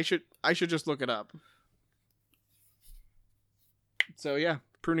sure. like, I should just look it up. So yeah,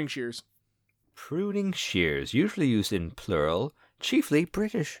 pruning shears. Pruning shears, usually used in plural, chiefly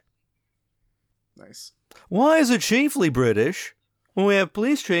British. Nice. Why is it chiefly British when we have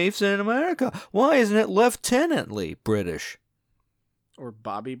police chiefs in America? Why isn't it lieutenantly British? Or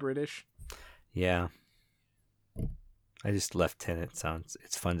Bobby British? Yeah. I just lieutenant sounds,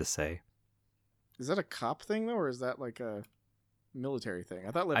 it's fun to say. Is that a cop thing, though, or is that like a military thing?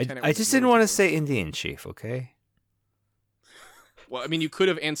 I thought lieutenant I just didn't want to say Indian chief, okay? Well, I mean, you could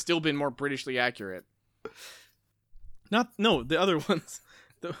have and still been more Britishly accurate. No, the other ones.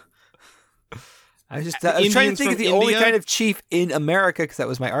 I was trying to think of the only kind of chief in America, because that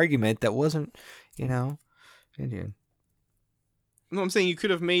was my argument. That wasn't, you know. Indian. No, I'm saying you could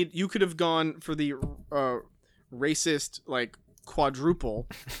have gone for the racist like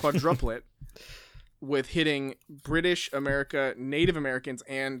quadruplet with hitting British America, Native Americans,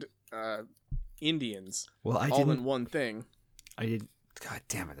 and Indians. Well, I all didn't. in one thing. I didn't. God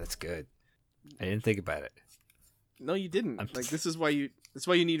damn it, that's good. I didn't think about it. No, you didn't. Like this is why you. That's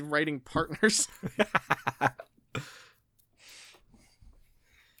why you need writing partners.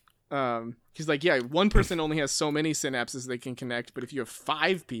 He's like, yeah, one person only has so many synapses they can connect, but if you have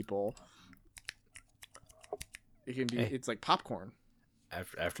 5 people, it can be. Hey. It's like popcorn.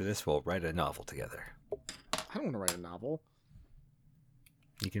 After this, we'll write a novel together. I don't want to write a novel.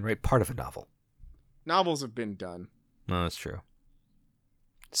 You can write part of a novel. Novels have been done. No, that's true.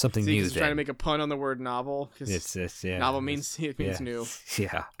 Something See, new. he's trying to make a pun on the word novel. It's yeah. Novel means new.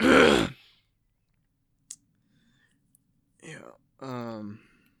 Yeah. Yeah.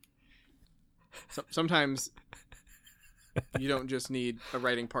 Sometimes you don't just need a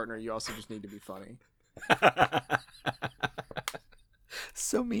writing partner. You also just need to be funny.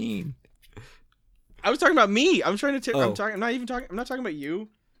 So mean. I was talking about me. I'm trying to. Oh. I'm not talking about you.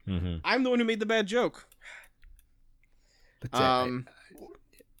 Mm-hmm. I'm the one who made the bad joke. But,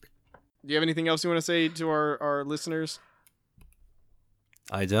 Do you have anything else you want to say to our listeners?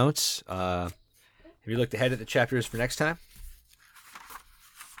 I don't. Have you looked ahead at the chapters for next time?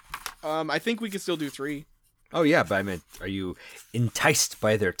 I think we could still do 3. Oh yeah, but I meant, are you enticed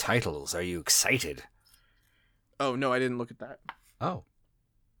by their titles? Are you excited? Oh no, I didn't look at that. Oh.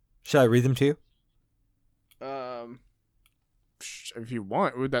 Shall I read them to you? If you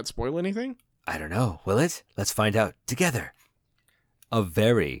want, would that spoil anything? I don't know. Will it? Let's find out together. A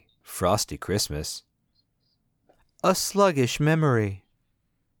very frosty Christmas. A sluggish memory.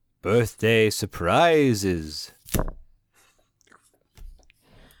 Birthday surprises.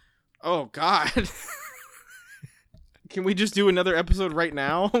 Oh God. Can we just do another episode right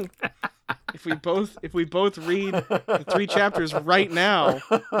now? If we both read the 3 chapters right now,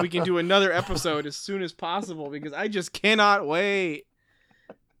 we can do another episode as soon as possible because I just cannot wait.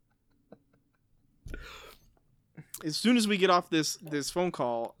 As soon as we get off this phone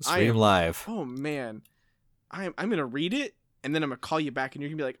call, Stream live. Oh man, I'm gonna read it and then I'm gonna call you back and you're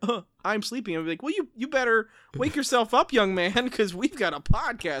gonna be like, "Oh, I'm sleeping." I'm gonna be like, "Well, you better wake yourself up, young man, because we've got a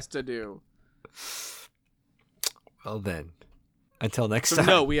podcast to do." Well then, until next So time.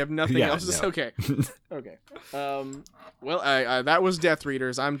 no, we have nothing Yeah, else. no. Okay. Okay. Well, that was Death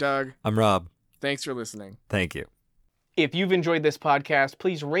Readers. I'm Doug. I'm Rob. Thanks for listening. Thank you. If you've enjoyed this podcast,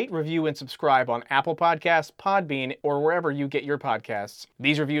 please rate, review, and subscribe on Apple Podcasts, Podbean, or wherever you get your podcasts.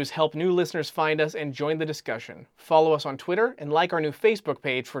 These reviews help new listeners find us and join the discussion. Follow us on Twitter and like our new Facebook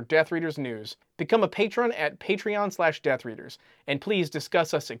page for Death Readers news. Become a patron at Patreon/DeathReaders. And please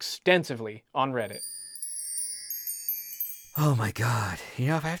discuss us extensively on Reddit. Oh my god. You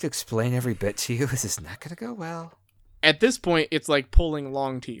know, if I have to explain every bit to you, this is not going to go well. At this point, it's like pulling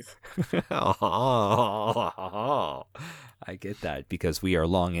long teeth. I get that because we are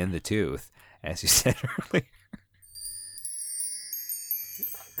long in the tooth, as you said earlier.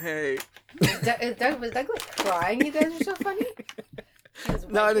 Hey. Was Doug like crying? You guys are so funny. He was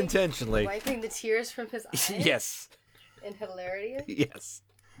Not wiping- intentionally. Wiping the tears from his eyes. Yes. In hilarity. Yes.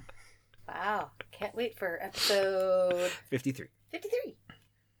 Wow. Can't wait for episode 53. 53.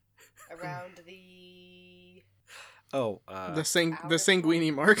 Around the... Oh, The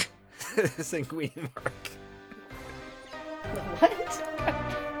sanguini mark. Sanguine mark.